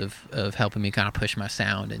influence of helping me kind of push my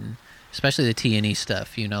sound, and especially the T&E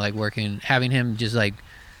stuff, you know, like having him just like,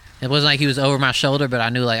 it wasn't like he was over my shoulder, but I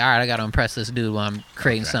knew like, all right, I got to impress this dude while I'm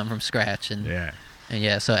creating something from scratch. And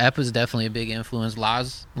yeah, so Ep was definitely a big influence.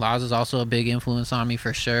 Laz is also a big influence on me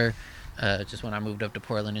for sure. Just when I moved up to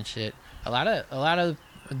Portland and shit, a lot of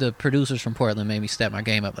the producers from Portland made me step my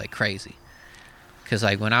game up like crazy. Cause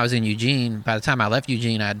like when I was in Eugene, by the time I left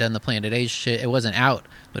Eugene, I had done the Planet Age shit. It wasn't out,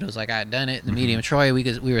 but it was like I had done it. The Medium Troy,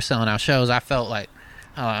 we were selling out shows. I felt like,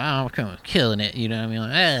 oh, I'm killing it. You know what I mean?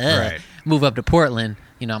 Like, right. Move up to Portland.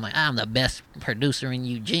 You know, I'm like, I'm the best producer in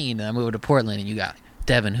Eugene. And I move to Portland, and you got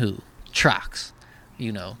Devin Who, Trox,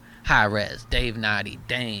 you know, High Res, Dave Noddy,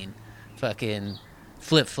 Dane, fucking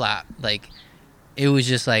Flip Flop. Like, it was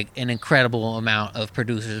just like an incredible amount of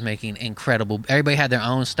producers making incredible. Everybody had their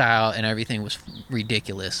own style, and everything was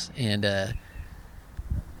ridiculous. And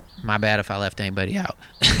my bad if I left anybody out.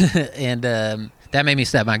 And that made me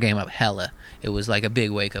step my game up hella. It was like a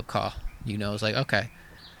big wake up call. You know, it was like, okay,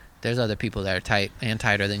 there's other people that are tight and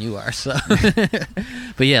tighter than you are. So,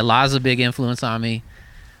 but yeah, Law's a big influence on me,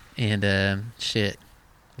 and a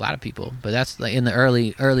lot of people. But that's like in the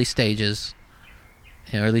early stages,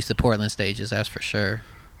 or at least the Portland stages, that's for sure.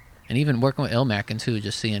 And even working with Ilmac and too,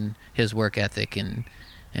 just seeing his work ethic and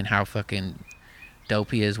how fucking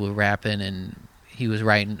dope he is with rapping. And he was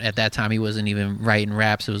writing at that time. He wasn't even writing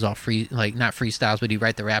raps. It was all free, like not freestyles, but he'd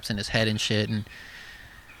write the raps in his head and shit. And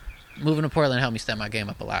moving to Portland helped me step my game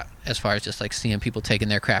up a lot, as far as just like seeing people taking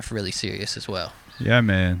their craft really serious as well. Yeah,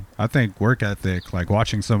 man. I think work ethic, like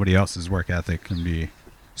watching somebody else's work ethic, can be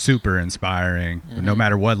super inspiring. No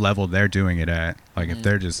matter what level they're doing it at. Like if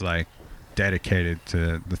they're just like dedicated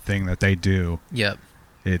to the thing that they do. Yep.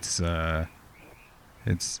 It's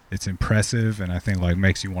impressive, and I think like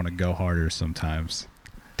makes you want to go harder sometimes.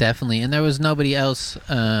 Definitely. And there was nobody else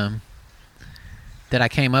that I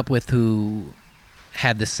came up with who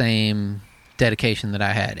had the same dedication that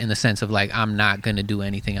I had, in the sense of like, I'm not going to do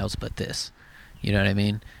anything else but this. You know what I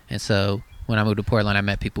mean? And so when I moved to Portland, I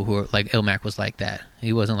met people who were like, Ilmac was like that.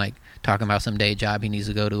 He wasn't like talking about some day job he needs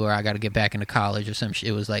to go to, or I got to get back into college or some shit.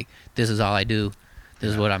 It was like, this is all I do.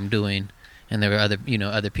 This is what I'm doing. And there were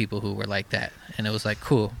other people who were like that. And it was like,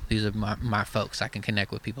 cool, these are my folks. I can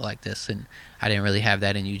connect with people like this. And I didn't really have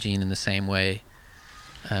that in Eugene in the same way,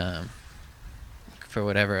 for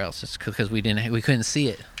whatever else. It's because we couldn't see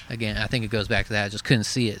it. Again, I think it goes back to that. I just couldn't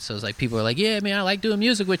see it. So it's like, people were like, yeah, man, I like doing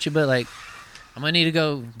music with you, but like, I'm gonna need to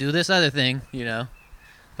go do this other thing, you know.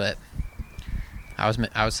 But I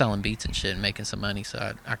was selling beats and shit and making some money,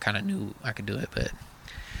 so I kind of knew I could do it. But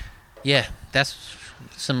yeah, that's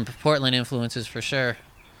some Portland influences for sure.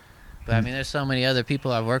 But I mean, there's so many other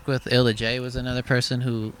people I've worked with. Illa J was another person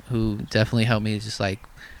who definitely helped me just like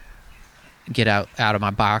get out of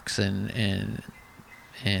my box and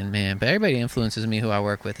man. But everybody influences me who I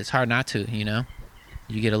work with. It's hard not to, you know.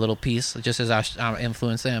 You get a little piece just as I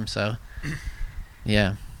influence them. So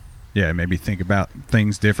yeah. Yeah, maybe think about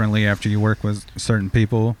things differently after you work with certain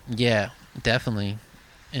people. Yeah, definitely.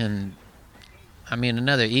 And I mean,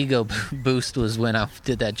 another ego boost was when I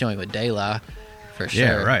did that joint with De La, for sure.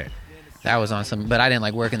 Yeah, right. That was on some, but I didn't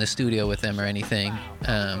like work in the studio with them or anything.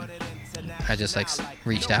 I just like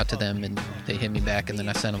reached out to them and they hit me back, and then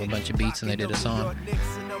I sent them a bunch of beats and they did a song,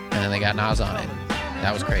 and then they got Nas on it.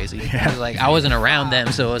 That was crazy. Yeah. It was like I wasn't around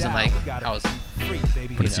them, so it wasn't like I was.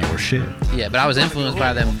 But it's your shit. Yeah, but I was influenced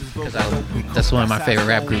by them because that's one of my favorite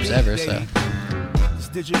rap groups ever. So. This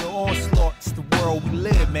digital onslaught, it's the world we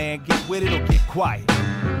live, man. Get with it or get quiet.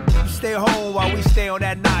 You stay home while we stay on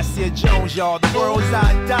that Nasir Jones, y'all. The world's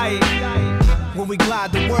our diet. When we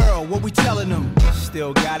glide the world, what we telling them?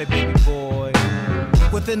 Still got it, baby boy.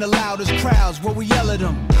 Within the loudest crowds, what we yell at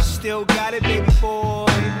them? Still got it, baby boy.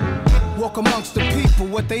 Walk amongst the people,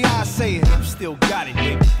 what they are saying. Still got it,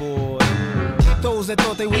 baby boy. Those that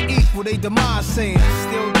thought they were equal, they demise saying.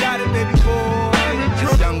 Still got it, baby boy.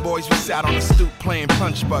 As young boys, we sat on the stoop playing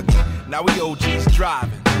punch buggy. Now we OGs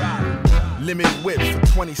driving. Limited whip for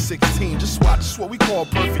 2016. Just watch, this what we call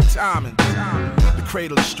perfect timing. The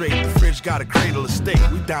cradle is straight, the fridge got a cradle of steak.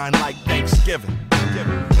 We dine like Thanksgiving.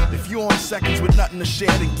 If you on seconds with nothing to share,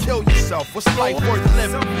 then kill yourself. What's life worth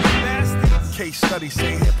living? Case studies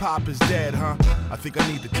say hip-hop is dead, huh? I think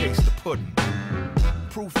I need to taste the pudding.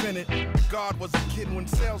 Proof in it, God wasn't kidding when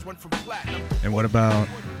sales went from platinum. And what about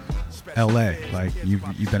LA? Like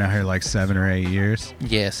you've been out here like 7 or 8 years?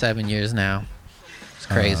 Yeah, 7 years now. It's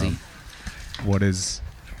crazy. What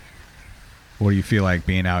do you feel like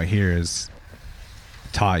being out here has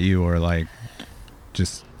taught you, or like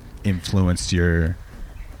just influenced your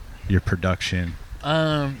production?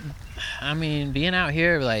 I mean, being out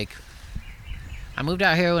here, like I moved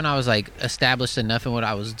out here when I was like established enough in what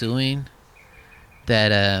I was doing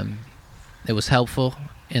that it was helpful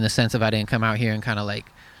in the sense of I didn't come out here and kind of like,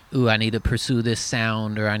 ooh, I need to pursue this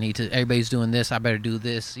sound, or everybody's doing this, I better do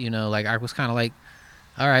this, you know. Like I was kind of like,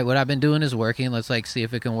 all right, what I've been doing is working, let's like see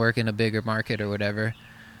if it can work in a bigger market or whatever.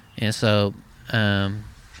 And so yeah,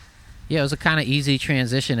 it was a kind of easy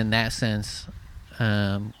transition in that sense,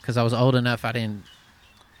 because I was old enough. I didn't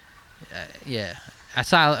I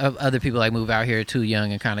saw other people like move out here too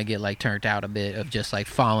young and kind of get like turned out a bit of just like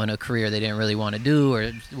following a career they didn't really want to do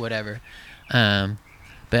or whatever. But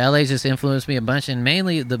LA just influenced me a bunch, and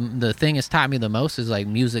mainly the thing it's taught me the most is like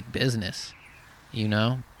music business, you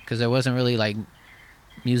know, because there wasn't really like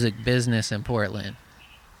music business in Portland.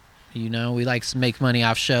 You know, we like to make money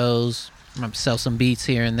off shows, sell some beats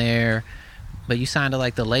here and there. But you sign to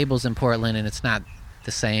like the labels in Portland, and it's not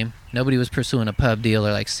the same. Nobody was pursuing a pub deal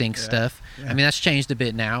or like sync stuff. I mean, that's changed a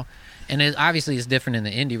bit now, and it obviously is different in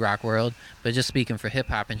the indie rock world. But just speaking for hip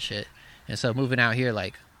hop and shit, and so moving out here,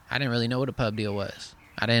 like I didn't really know what a pub deal was.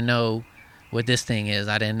 I didn't know what this thing is.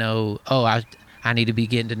 I didn't know. Oh, I need to be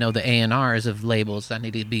getting to know the A&Rs of labels. I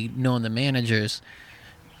need to be knowing the managers.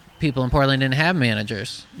 People in Portland didn't have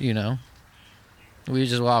managers. You know, we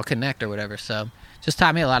just all connect or whatever. So just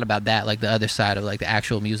taught me a lot about that, like the other side of like the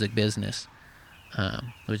actual music business,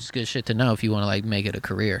 which is good shit to know if you want to like make it a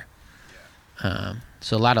career.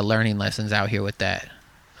 So a lot of learning lessons out here with that,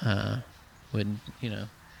 with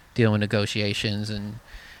dealing with negotiations and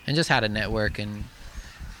just how to network and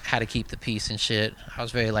how to keep the peace and shit. I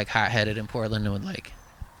was very like hot-headed in Portland, and like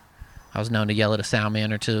I was known to yell at a sound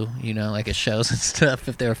man or two, like at shows and stuff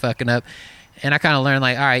if they were fucking up. And I kind of learned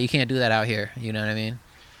like, all right, you can't do that out here. You know what I mean?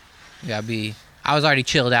 You gotta be. I was already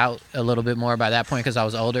chilled out a little bit more by that point because I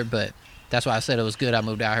was older, but that's why I said it was good I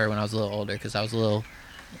moved out here when I was a little older, because I was a little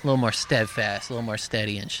more steadfast, a little more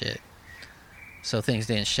steady and shit. So things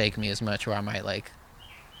didn't shake me as much where I might like,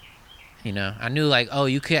 I knew like, oh,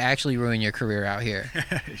 you could actually ruin your career out here.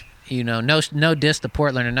 No diss to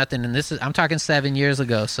Portland or nothing. And I'm talking 7 years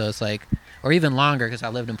ago. So it's like, or even longer, because I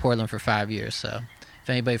lived in Portland for 5 years. So if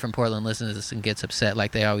anybody from Portland listens to this and gets upset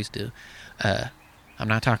like they always do, I'm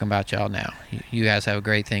not talking about y'all now. You guys have a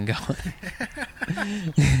great thing going.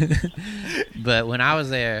 But when I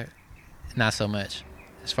was there, not so much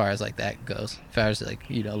as far as like that goes. As far as like,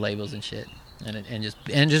 labels and shit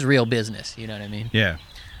and just real business, you know what I mean? Yeah.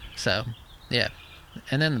 So, yeah.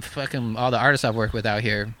 And then fucking all the artists I've worked with out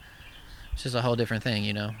here, it's just a whole different thing,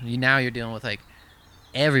 Now you're dealing with like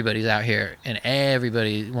everybody's out here and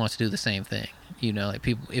everybody wants to do the same thing. Like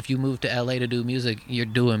people, if you move to LA to do music, you're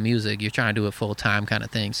doing music. You're trying to do it full time kind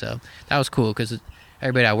of thing. So that was cool because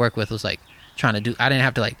everybody I worked with was like trying to do. I didn't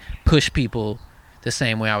have to like push people the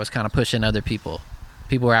same way I was kind of pushing other people.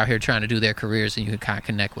 People were out here trying to do their careers, and you could kind of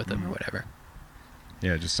connect with them or whatever.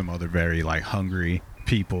 Yeah, just some other very like hungry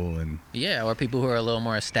people and or people who are a little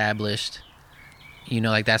more established.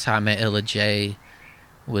 Like that's how I met Illa J.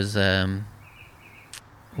 Was like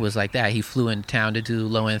that. He flew into town to do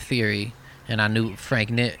Low End Theory. And I knew Frank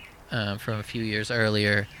Nitt from a few years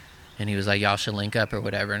earlier, and he was like, y'all should link up or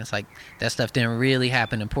whatever. And it's like, that stuff didn't really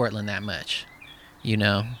happen in Portland that much.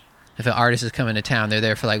 If an artist is coming to town, they're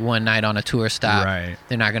there for like one night on a tour stop. Right.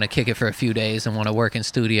 They're not going to kick it for a few days and want to work in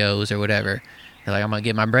studios or whatever. They're like, I'm going to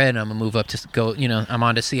get my bread and I'm going to move up to go, I'm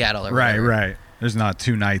on to Seattle or whatever. Right. There's not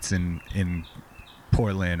 2 nights in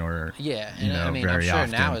Portland or, yeah. And I mean, I'm sure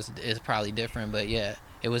often. now it's probably different, but yeah,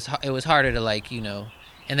 it was harder to like,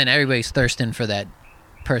 and then everybody's thirsting for that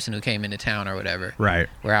person who came into town or whatever. Right.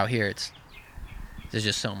 Where out here, there's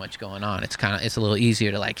just so much going on. It's a little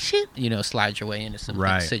easier to like slide your way into some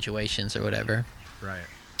situations or whatever. Right.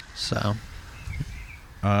 So,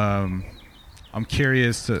 I'm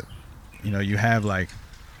curious to, you have like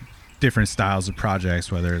different styles of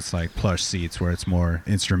projects, whether it's like Plush Seats where it's more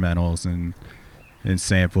instrumentals and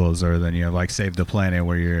samples, or then you have like Save the Planet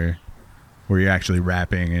where you're actually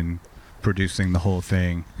rapping and producing the whole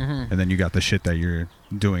thing, and then you got the shit that you're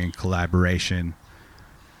doing in collaboration.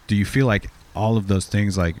 Do you feel like all of those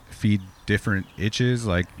things like feed different itches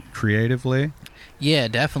like creatively? Yeah,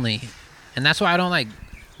 definitely. And that's why I don't like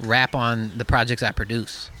rap on the projects I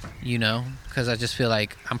produce, because I just feel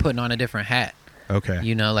like I'm putting on a different hat.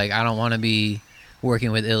 Okay. Like I don't want to be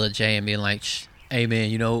working with Illa J and being like, hey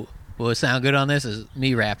man, will it sound good on this? Is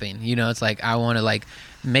me rapping. It's like I want to like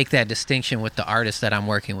make that distinction with the artist that I'm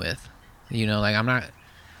working with. Like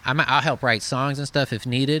I'll help write songs and stuff if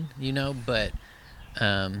needed, but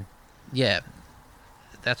yeah,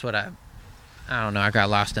 that's what I don't know. I got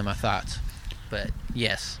lost in my thoughts, but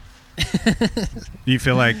yes. Do you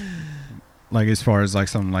feel like as far as like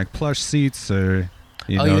something like Plush Seats or,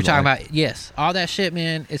 you were talking about, yes, all that shit,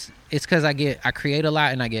 man. It's cause I create a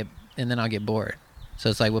lot and then I'll get bored. So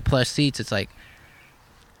it's like with Plush Seats, it's like,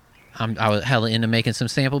 I was hella into making some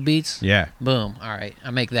sample beats. Yeah. Boom. All right. I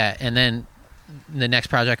make that. And then the next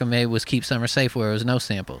project I made was Keep Summer Safe, where it was no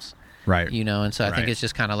samples. Right. And so I think it's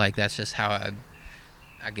just kind of like, that's just how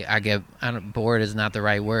bored is not the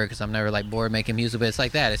right word, because I'm never like bored making music, but it's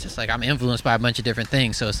like that. It's just like I'm influenced by a bunch of different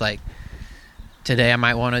things. So it's like today I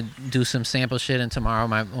might want to do some sample shit, and tomorrow I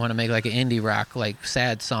might want to make like an indie rock, like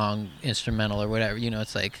sad song instrumental or whatever.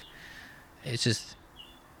 It's like, it's just,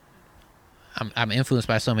 I'm influenced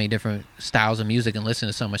by so many different styles of music and listen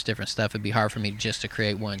to so much different stuff. It'd be hard for me just to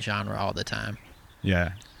create one genre all the time.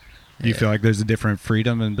 Yeah. Do you feel like there's a different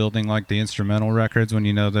freedom in building like the instrumental records when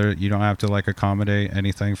you know that you don't have to like accommodate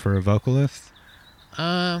anything for a vocalist?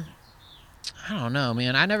 I don't know,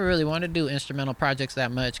 man. I never really wanted to do instrumental projects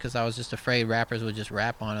that much because I was just afraid rappers would just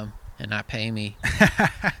rap on them and not pay me.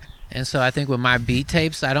 And so I think with my beat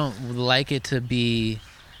tapes, I don't like it to be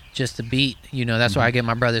just a beat. You know, that's why I get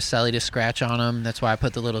my brother Sully to scratch on them. That's why I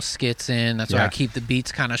put the little skits in. That's why I keep the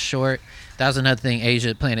beats kind of short. That was another thing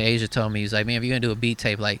Planet Asia told me. He's like, man, if you're going to do a beat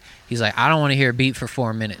tape, like, he's like, I don't want to hear a beat for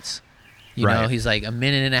 4 minutes. You know, he's like, a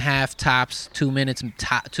minute and a half tops, 2 minutes,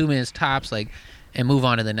 2 minutes tops, like, and move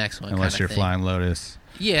on to the next one. Unless you're Flying Lotus.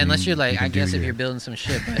 Yeah, unless you're like, I guess if you're building some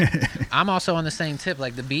shit. But I'm also on the same tip.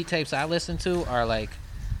 Like, the beat tapes I listen to are like,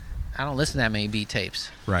 I don't listen to that many beat tapes.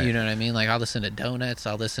 Right. You know what I mean? Like, I'll listen to Donuts,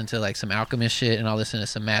 I'll listen to like some Alchemist shit, and I'll listen to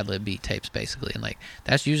some Madlib beat tapes, basically. And like,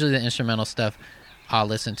 that's usually the instrumental stuff I'll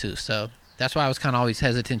listen to. So that's why I was kind of always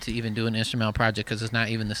hesitant to even do an instrumental project, because it's not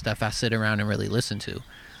even the stuff I sit around and really listen to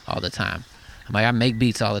all the time. I'm like, I make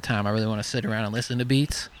beats all the time. I really want to sit around and listen to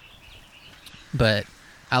beats. But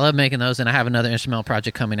I love making those, and I have another instrumental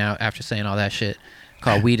project coming out after saying all that shit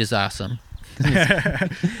called Weed is Awesome.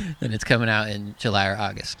 And it's coming out in July or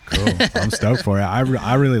August. Cool. I'm stoked for it.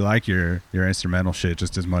 I really like your instrumental shit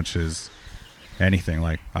just as much as anything.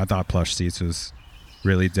 Like, I thought Plush Seats was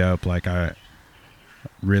really dope. Like, I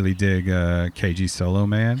really dig KG Solo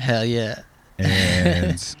Man. Hell yeah.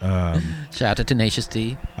 And shout out to Tenacious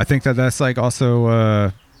D. I think that's like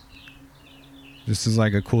also this is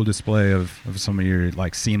like a cool display of some of your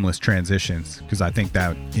like seamless transitions, because I think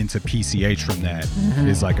that into PCH from that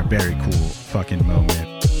is like a very cool fucking moment.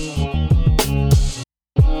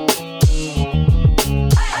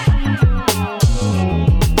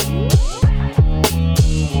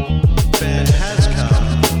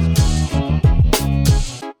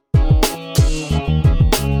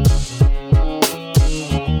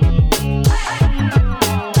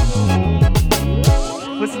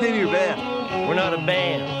 What's the name of your band? We're not a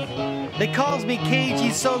band. They calls me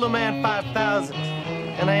KG Solo Man 5000,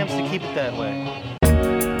 and I aims to keep it that way.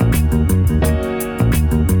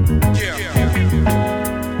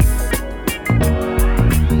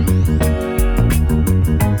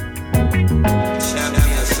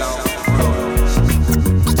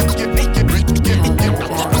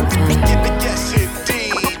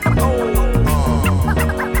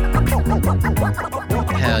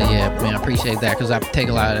 Hell yeah, man, I appreciate that, because I take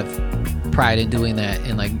a lot of pride in doing that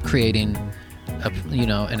and like creating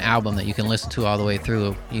an album that you can listen to all the way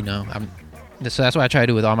through. So that's what I try to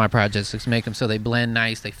do with all my projects, is make them so they blend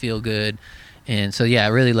nice, they feel good. And so yeah, I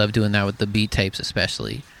really love doing that with the beat tapes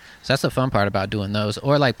especially. So that's the fun part about doing those.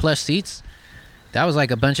 Or like Plush Seats, that was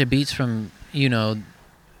like a bunch of beats from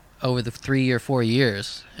over the 3 or 4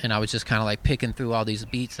 years, and I was just kind of like picking through all these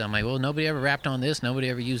beats. I'm like, well, nobody ever rapped on this, nobody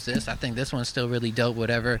ever used this, I think this one's still really dope,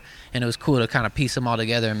 whatever. And it was cool to kind of piece them all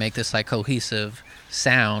together and make this like cohesive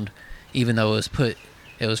sound, even though it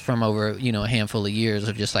was from over a handful of years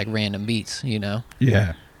of just like random beats.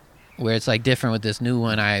 Yeah, where it's like different with this new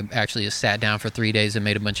one. I actually just sat down for 3 days and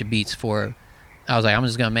made a bunch of beats I was like, I'm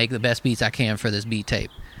just gonna make the best beats I can for this beat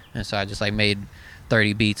tape. And so I just like made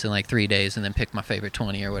 30 beats in like 3 days and then picked my favorite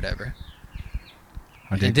 20 or whatever.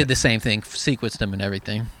 And did the same thing, sequenced them and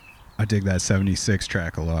everything. I dig that 76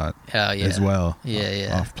 track a lot. As well.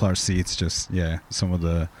 Yeah. Off Plush Seats, just some of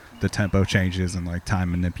the tempo changes and like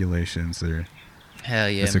time manipulations are. Hell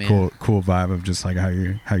yeah, it's a cool vibe of just like how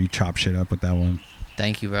you chop shit up with that one.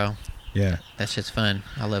 Thank you, bro. Yeah. That shit's fun.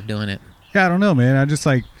 I love doing it. Yeah, I don't know, man. I just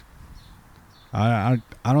like I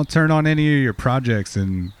don't turn on any of your projects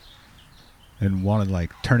and want to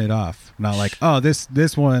like turn it off. Not like, oh,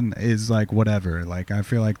 this one is like whatever. Like, I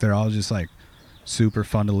feel like they're all just like super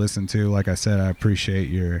fun to listen to. Like I said, I appreciate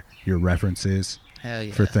your references. Hell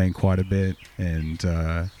yeah. For Thing quite a bit, and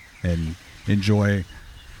enjoy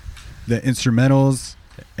the instrumentals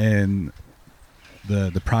and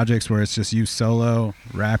the projects where it's just you solo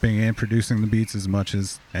rapping and producing the beats as much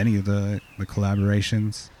as any of the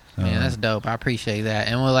collaborations. Man, that's dope. I appreciate that.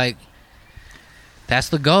 And we're like, that's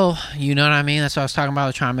the goal. You know what I mean? That's what I was talking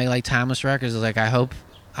about, trying to make like timeless records. It's like, I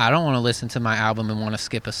don't want to listen to my album and want to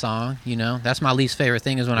skip a song. That's my least favorite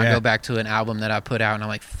thing, is when I go back to an album that I put out and I'm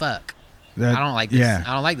like, fuck, I don't like this. Yeah.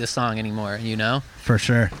 I don't like this song anymore, For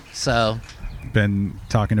sure. So been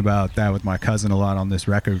talking about that with my cousin a lot on this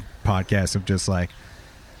record podcast, of just like,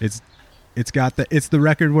 it's the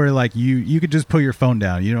record where like you could just put your phone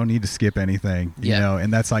down. You don't need to skip anything, you know?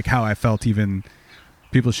 And that's like how I felt. Even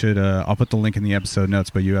people should, I'll put the link in the episode notes,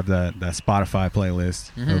 but you have that Spotify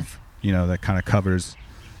playlist of, that kind of covers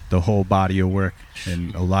the whole body of work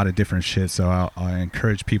and a lot of different shit. So I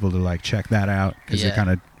encourage people to like check that out because it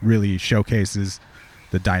kind of really showcases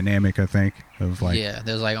the dynamic, I think, of like. Yeah,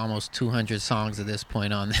 there's like almost 200 songs at this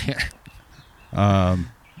point on there.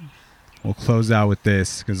 We'll close out with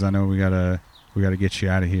this because I know we gotta get you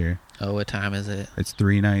out of here. Oh, what time is it? It's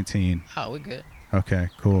 3:19. Oh, we're good. Okay,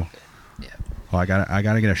 cool. Yeah. Well, I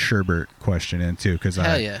gotta get a Sherbert question in too because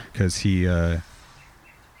he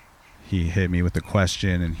hit me with the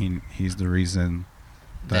question and he's the reason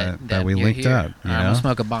that we linked here. up. You know? I'm gonna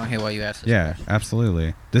smoke a bong here while you ask this question.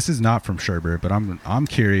 Absolutely. This is not from Sherbert, but I'm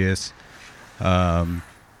curious. Do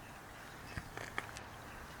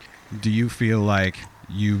you feel like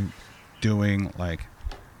you doing like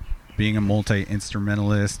being a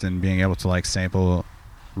multi-instrumentalist and being able to like sample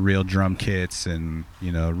real drum kits and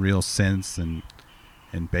real synths and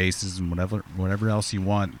basses and whatever else you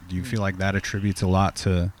want, do you feel like that attributes a lot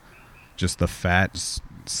to just the fat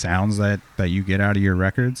sounds that you get out of your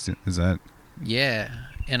records? Is that? Yeah,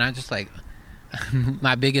 and I just like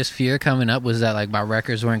my biggest fear coming up was that like my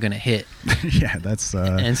records weren't gonna hit. Yeah, that's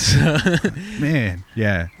and so man,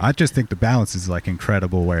 yeah, I just think the balance is like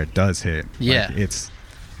incredible where it does hit. Yeah, like,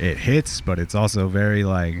 it hits, but it's also very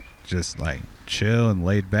like just like chill and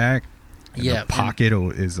laid back. And the pocket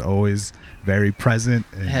is always very present.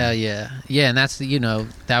 Hell yeah, and that's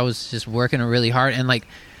that was just working really hard. And like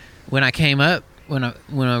when I came up, when I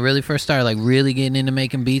really first started like really getting into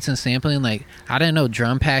making beats and sampling, like I didn't know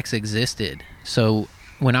drum packs existed. So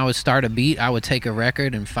when I would start a beat, I would take a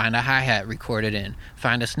record and find a hi-hat, record it in,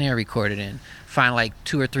 find a snare, record it in, find like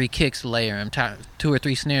 2 or 3 kicks, layer them, 2 or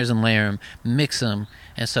 3 snares and layer them, mix them.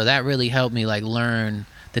 And so that really helped me like learn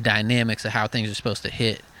the dynamics of how things are supposed to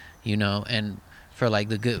hit, and for like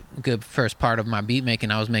the good first part of my beat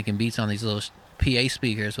making, I was making beats on these little PA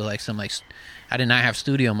speakers with like some like, I did not have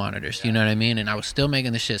studio monitors, you know what I mean? And I was still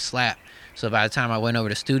making the shit slap. So by the time I went over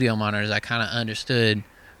to studio monitors, I kind of understood,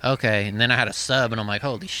 okay, and then I had a sub and I'm like,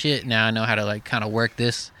 holy shit, now I know how to like kind of work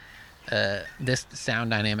this sound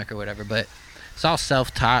dynamic or whatever. But it's all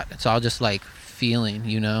self-taught. It's all just like feeling,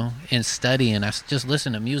 and studying. I just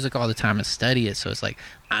listen to music all the time and study it. So it's like,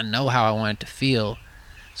 I know how I want it to feel.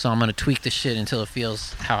 So I'm going to tweak the shit until it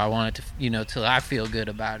feels how I want it to, till I feel good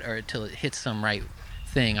about it or till it hits some right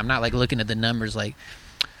thing. I'm not like looking at the numbers like,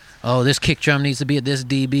 oh, this kick drum needs to be at this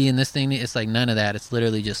dB and this thing. It's like none of that. It's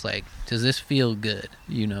literally just like, does this feel good?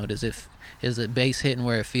 Is the bass hitting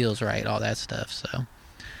where it feels right? All that stuff. So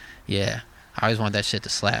yeah, I always want that shit to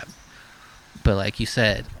slap. But like you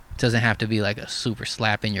said, it doesn't have to be like a super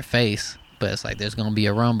slap in your face, but it's like there's going to be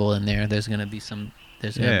a rumble in there. There's going to be some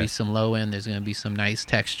low end. There's going to be some nice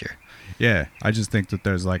texture. Yeah, I just think that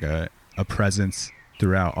there's like a presence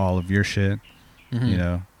throughout all of your shit.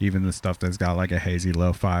 Mm-hmm. Even the stuff that's got like a hazy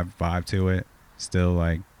lo-fi vibe to it, still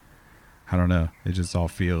like, I don't know, it just all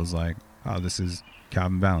feels like, oh, this is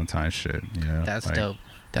Calvin Valentine shit. That's like, dope.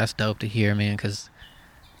 That's dope to hear, man. Because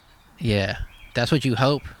that's what you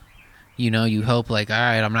hope. You hope like, all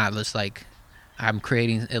right, I'm not just like, I'm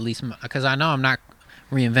creating at least, because I know I'm not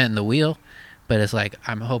reinventing the wheel, but it's like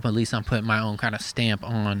I'm hoping at least I'm putting my own kind of stamp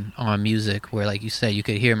on music where, like you say, you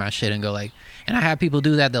could hear my shit and go like, and I have people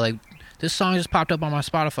do that. They're like, this song just popped up on my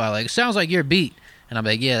Spotify. Like, it sounds like your beat. And I'm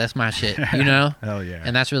like, yeah, that's my shit, Hell yeah.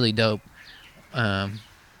 And that's really dope.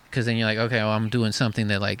 Because then you're like, okay, well, I'm doing something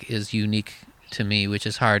that like is unique to me, which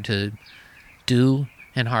is hard to do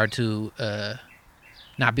and hard to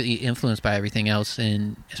not be influenced by everything else.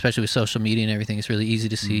 And especially with social media and everything, it's really easy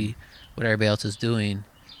to see what everybody else is doing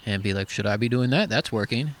and be like, should I be doing that? That's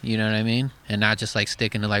working. You know what I mean? And not just like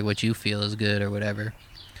sticking to like what you feel is good or whatever.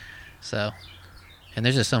 So... And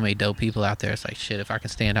there's just so many dope people out there. It's like, shit, if I can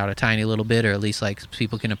stand out a tiny little bit or at least like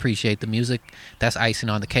people can appreciate the music, that's icing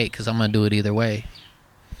on the cake because I'm going to do it either way.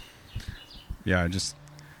 Yeah, just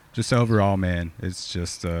overall, man, it's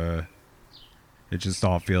just, it just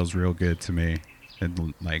all feels real good to me.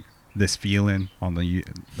 And like this feeling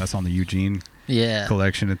that's on the Eugene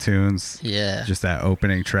collection of tunes. Yeah. Just that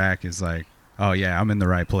opening track is like, oh yeah, I'm in the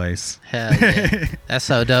right place. Hell yeah. That's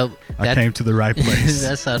so dope. I came to the right place.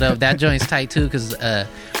 That's so dope. That joint's tight too because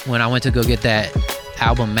when I went to go get that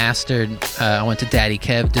album mastered, I went to Daddy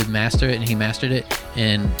Kev to master it and he mastered it.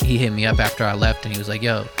 And he hit me up after I left and he was like,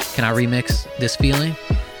 yo, can I remix this feeling?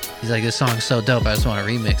 He's like, this song's so dope, I just want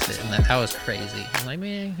to remix it. And that was crazy. I'm like,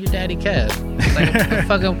 man, you're Daddy Kev. It's like,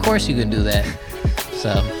 fuck, of course you can do that.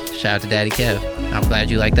 So shout out to Daddy Kev. I'm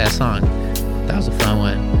glad you like that song. That was a fun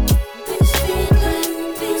one.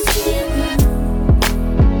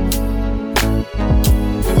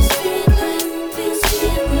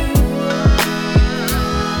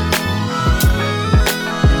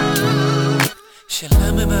 She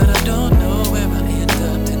love me, but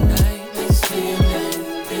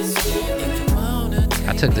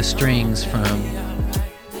took the strings from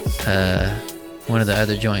one of the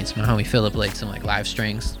other joints. My homie Philip played some like live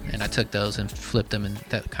strings, and I took those and flipped them, and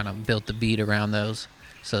that kind of built the beat around those.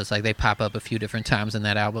 So it's like they pop up a few different times in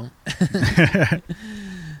that album.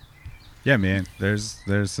 Yeah, man. There's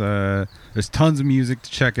tons of music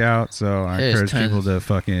to check out, so I encourage people to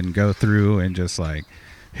fucking go through and just like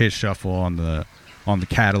hit shuffle on the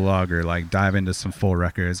catalog, or like dive into some full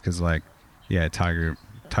records, because like, yeah, Tiger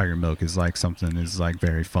Milk is like something is like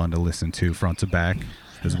very fun to listen to front to back,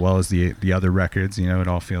 as well as the other records. You know, it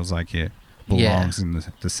all feels like it belongs in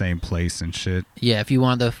the same place and shit. Yeah, if you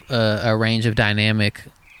want a range of dynamic,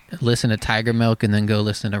 listen to Tiger Milk and then go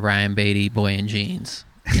listen to Ryan Beatty, Boy in Jeans.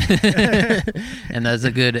 And that's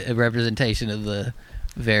a good representation of the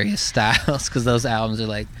various styles, because those albums are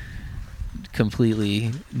like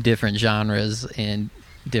completely different genres and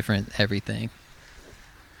different everything.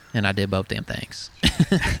 And I did both damn things.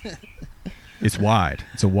 It's wide.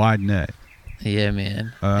 It's a wide net. Yeah,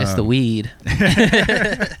 man. It's the weed.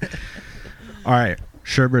 All right.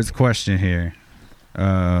 Sherbert's question here.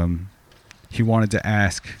 He wanted to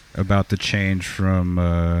ask about the change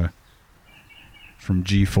from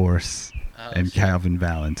G-Force and Calvin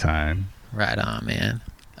Valentine. Right on, man.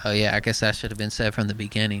 Oh, yeah, I guess that should have been said from the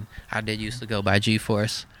beginning. I did used to go by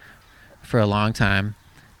G-Force for a long time.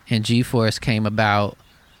 And G-Force came about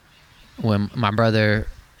when my brother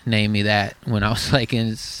named me that when I was like in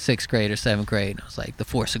 6th grade or 7th grade. I was like, the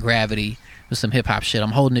force of gravity was some hip-hop shit.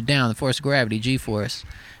 I'm holding it down, the force of gravity, G-Force.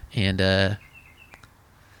 And then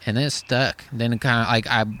it stuck. Then it kind of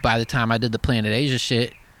like, by the time I did the Planet Asia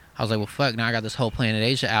shit, I was like, well, fuck, now I got this whole Planet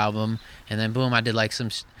Asia album. And then, boom, I did like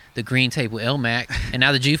the Green Tape with Ilmac. And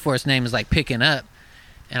now the G-Force name is like picking up.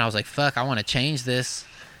 And I was like, fuck, I want to change this.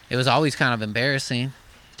 It was always kind of embarrassing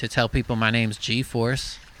to tell people my name's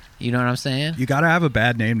G-Force. You know what I'm saying? You got to have a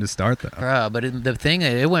bad name to start, though. Bro, but the thing,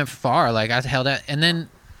 it went far. Like, I held that. And then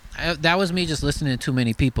that was me just listening to too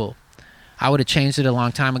many people. I would have changed it a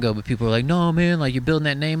long time ago, but people were like, no, man, like, you're building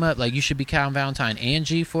that name up. Like, you should be Calvin Valentine and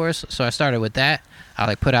G-Force. So I started with that. I,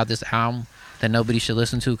 like, put out this album that nobody should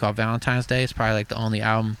listen to called Valentine's Day. It's probably, like, the only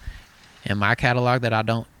album in my catalog that I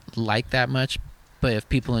don't like that much. But if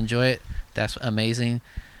people enjoy it, that's amazing.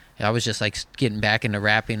 I was just, like, getting back into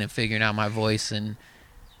rapping and figuring out my voice, and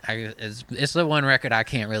it's the one record I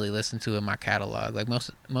can't really listen to in my catalog. Like, most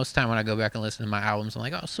of the time when I go back and listen to my albums, I'm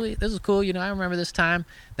like, oh, sweet, this is cool. You know, I remember this time.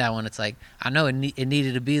 That one, it's like, I know it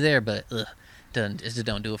needed to be there, but it just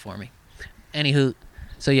don't do it for me. Anywho,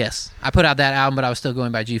 so yes, I put out that album, but I was still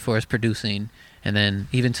going by G-Force producing. And then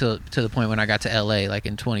even to the point when I got to LA, like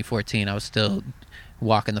in 2014, I was still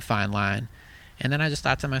walking the fine line. And then I just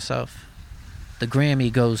thought to myself, the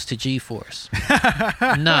Grammy goes to G-Force.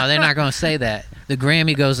 No, they're not going to say that. The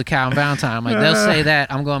Grammy goes to Calvin Valentine. I'm like, they'll say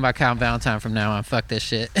that. I'm going by Calvin Valentine from now on. Fuck this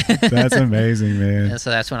shit. That's amazing, man. And so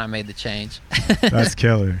that's when I made the change. That's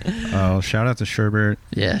killer. Shout out to Sherbert.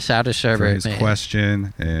 Yeah, shout out to Sherbert, for his man.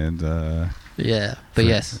 question. And yeah, but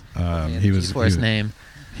yes. G-Force name.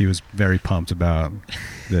 He was very pumped about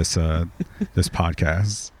this this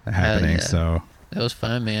podcast happening. Yeah. So it was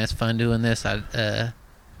fun, man. It's fun doing this. Yeah,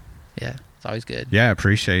 it's always good. Yeah, I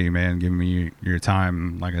appreciate you, man, giving me your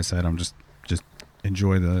time. Like I said, I'm just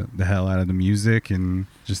enjoy the hell out of the music, and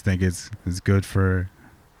just think it's good for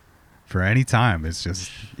any time. It's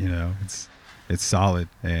just, you know, it's solid,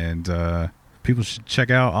 and people should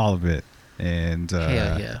check out all of it. And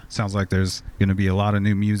hell yeah. Sounds like there's going to be a lot of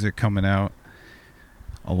new music coming out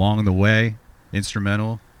along the way.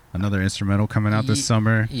 Another instrumental coming out this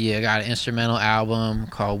summer. Yeah, I got an instrumental album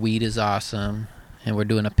called Weed is Awesome, and we're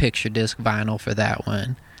doing a picture disc vinyl for that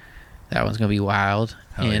one. That one's gonna be wild.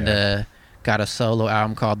 Got a solo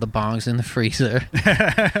album called The Bongs in the Freezer.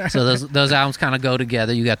 So those albums kind of go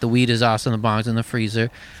together. You got The Weed is Awesome, The Bongs in the Freezer,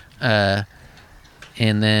 and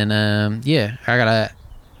then I got a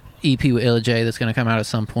EP with Illa J that's gonna come out at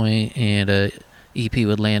some point, and a EP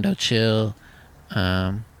with Lando Chill.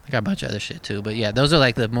 I got a bunch of other shit too, but yeah, those are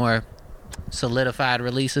like the more solidified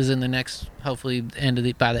releases in the next, hopefully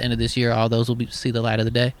by the end of this year, all those will see the light of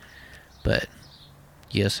the day. But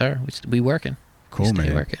yes, sir, we working. Cool,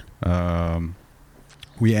 man. Working.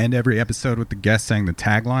 We end every episode with the guest saying the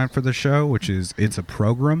tagline for the show, which is "It's a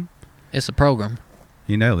program." It's a program.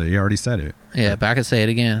 You nailed it. You already said it. Yeah, but I can say it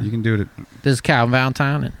again. You can do it. This is Calvin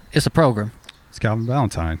Valentine, and it's a program. It's Calvin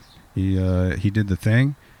Valentine. He did the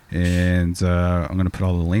thing. And I'm going to put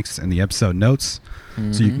all the links in the episode notes,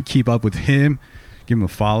 so you can keep up with him. Give him a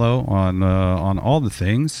follow on all the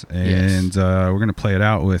things. And we're going to play it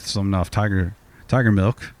out with something off Tiger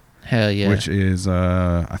Milk. Hell yeah. Which is,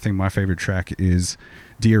 I think my favorite track is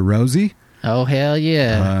Dear Rosie. Oh, hell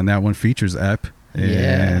yeah. And that one features Ep.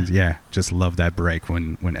 And yeah, just love that break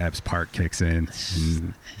when Epps Park kicks in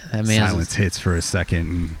and silence hits for a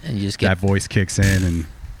second and you just that voice kicks in and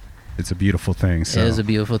it's a beautiful thing. So. It is a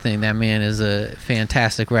beautiful thing. That man is a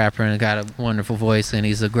fantastic rapper and got a wonderful voice and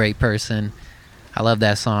he's a great person. I love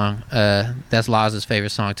that song. That's Law's favorite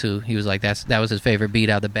song too. He was like that was his favorite beat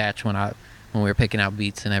out of the batch when we were picking out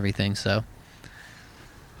beats and everything. So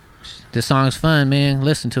this song's fun, man.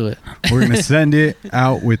 Listen to it. We're gonna send it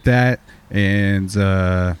out with that. And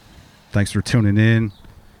thanks for tuning in.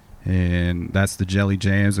 And that's the Jelly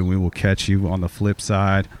Jams, and we will catch you on the flip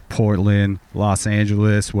side. Portland, Los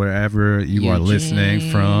Angeles, wherever you are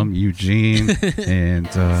listening from, Eugene. And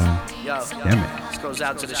yeah, man. This goes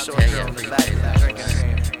out to the short girl in the back.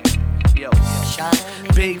 Yo.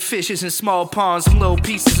 Big fishes in small ponds, some little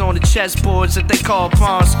pieces on the chessboards that they call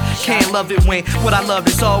pawns. Can't love it when what I love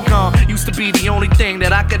is all gone. Used to be the only thing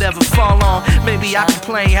that I could ever fall on. Maybe I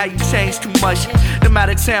complain how you changed too much. No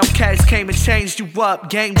matter town cats came and changed you up,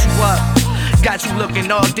 gamed you up. Got you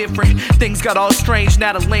looking all different. Things got all strange,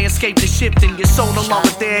 now the landscape is shifting. Your soul no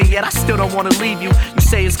longer there, yet I still don't wanna leave you. You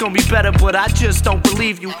say it's gonna be better, but I just don't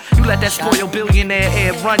believe you. You let that spoiled billionaire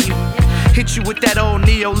air run you. Hit you with that old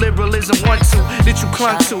neoliberalism 1-2 that you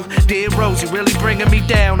clung to. Dear Rosie, really bringing me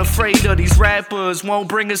down. Afraid of these rappers won't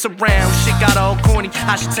bring us around. Shit got all corny,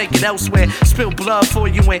 I should take it elsewhere. Spill blood for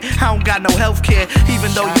you and I don't got no health care.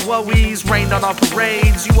 Even though you always rained on our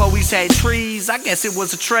parades, you always had trees, I guess it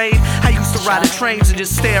was a trade. I used to ride the trains and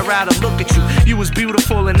just stare out and look at you. You was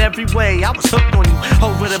beautiful in every way, I was hooked on you.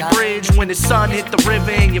 Over the bridge when the sun hit the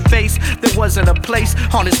river in your face. There wasn't a place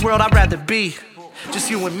on this world I'd rather be. Just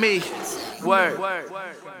you and me. Word.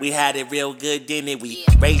 We had it real good, didn't we?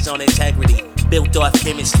 Raised on integrity, built off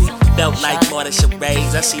chemistry. Felt like more than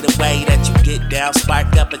charades. I see the way that you get down,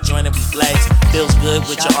 spark up a joint and we blaze. Feels good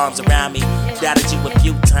with your arms around me. Doubted you a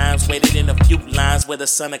few times, waited in a few lines where the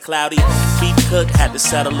sun are cloudy. Beef cook had to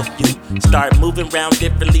settle a few. Start moving around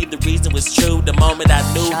differently, the reason was true. The moment I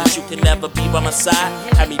knew that you could never be by my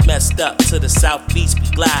side, had me messed up to the southeast, we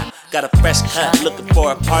glide. Got a fresh cut, looking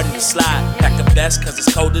for a party to slide. Pack a vest, cause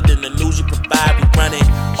it's colder than the news you provide. We running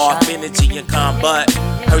off energy and calm, but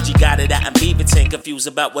heard you got it out in Beaverton, confused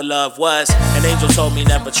about what love was. An angel told me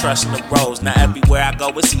never trust in the rose. Now everywhere I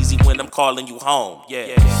go, it's easy when I'm calling you home.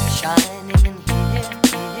 Yeah. It's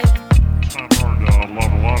not hard to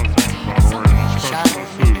love a lot of things about Oregon, especially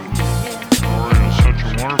food. Oregon is such a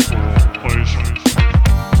wonderful place.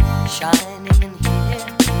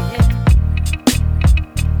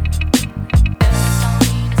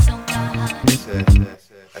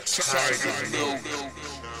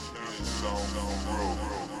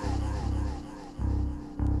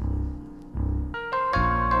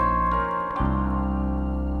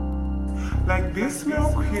 Like this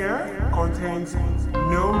milk here contains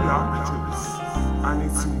no lactose and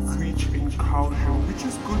it's rich in calcium, which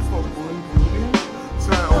is good for bone building.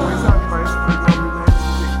 So I always advise pregnant women to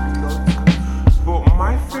take milk. But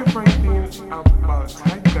my favorite thing about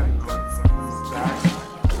tiger nuts is that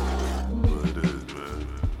It is, man.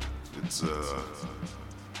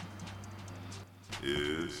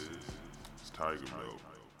 It's tiger milk.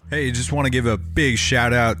 Hey, just want to give a big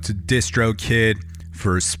shout out to DistroKid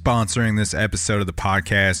for sponsoring this episode of the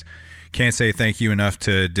podcast. Can't say thank you enough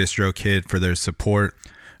to DistroKid for their support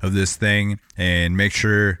of this thing. And make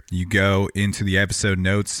sure you go into the episode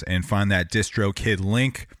notes and find that DistroKid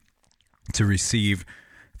link to receive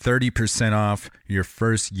 30% off your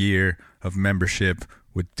first year of membership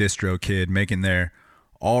with DistroKid, making their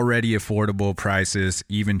already affordable prices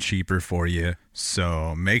even cheaper for you.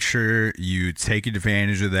 So make sure you take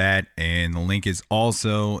advantage of that. And the link is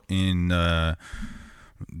also in the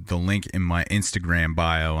link in my Instagram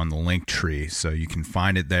bio on the link tree, so you can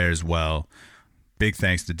find it there as well. Big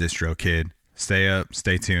thanks to DistroKid. Stay up,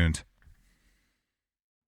 stay tuned.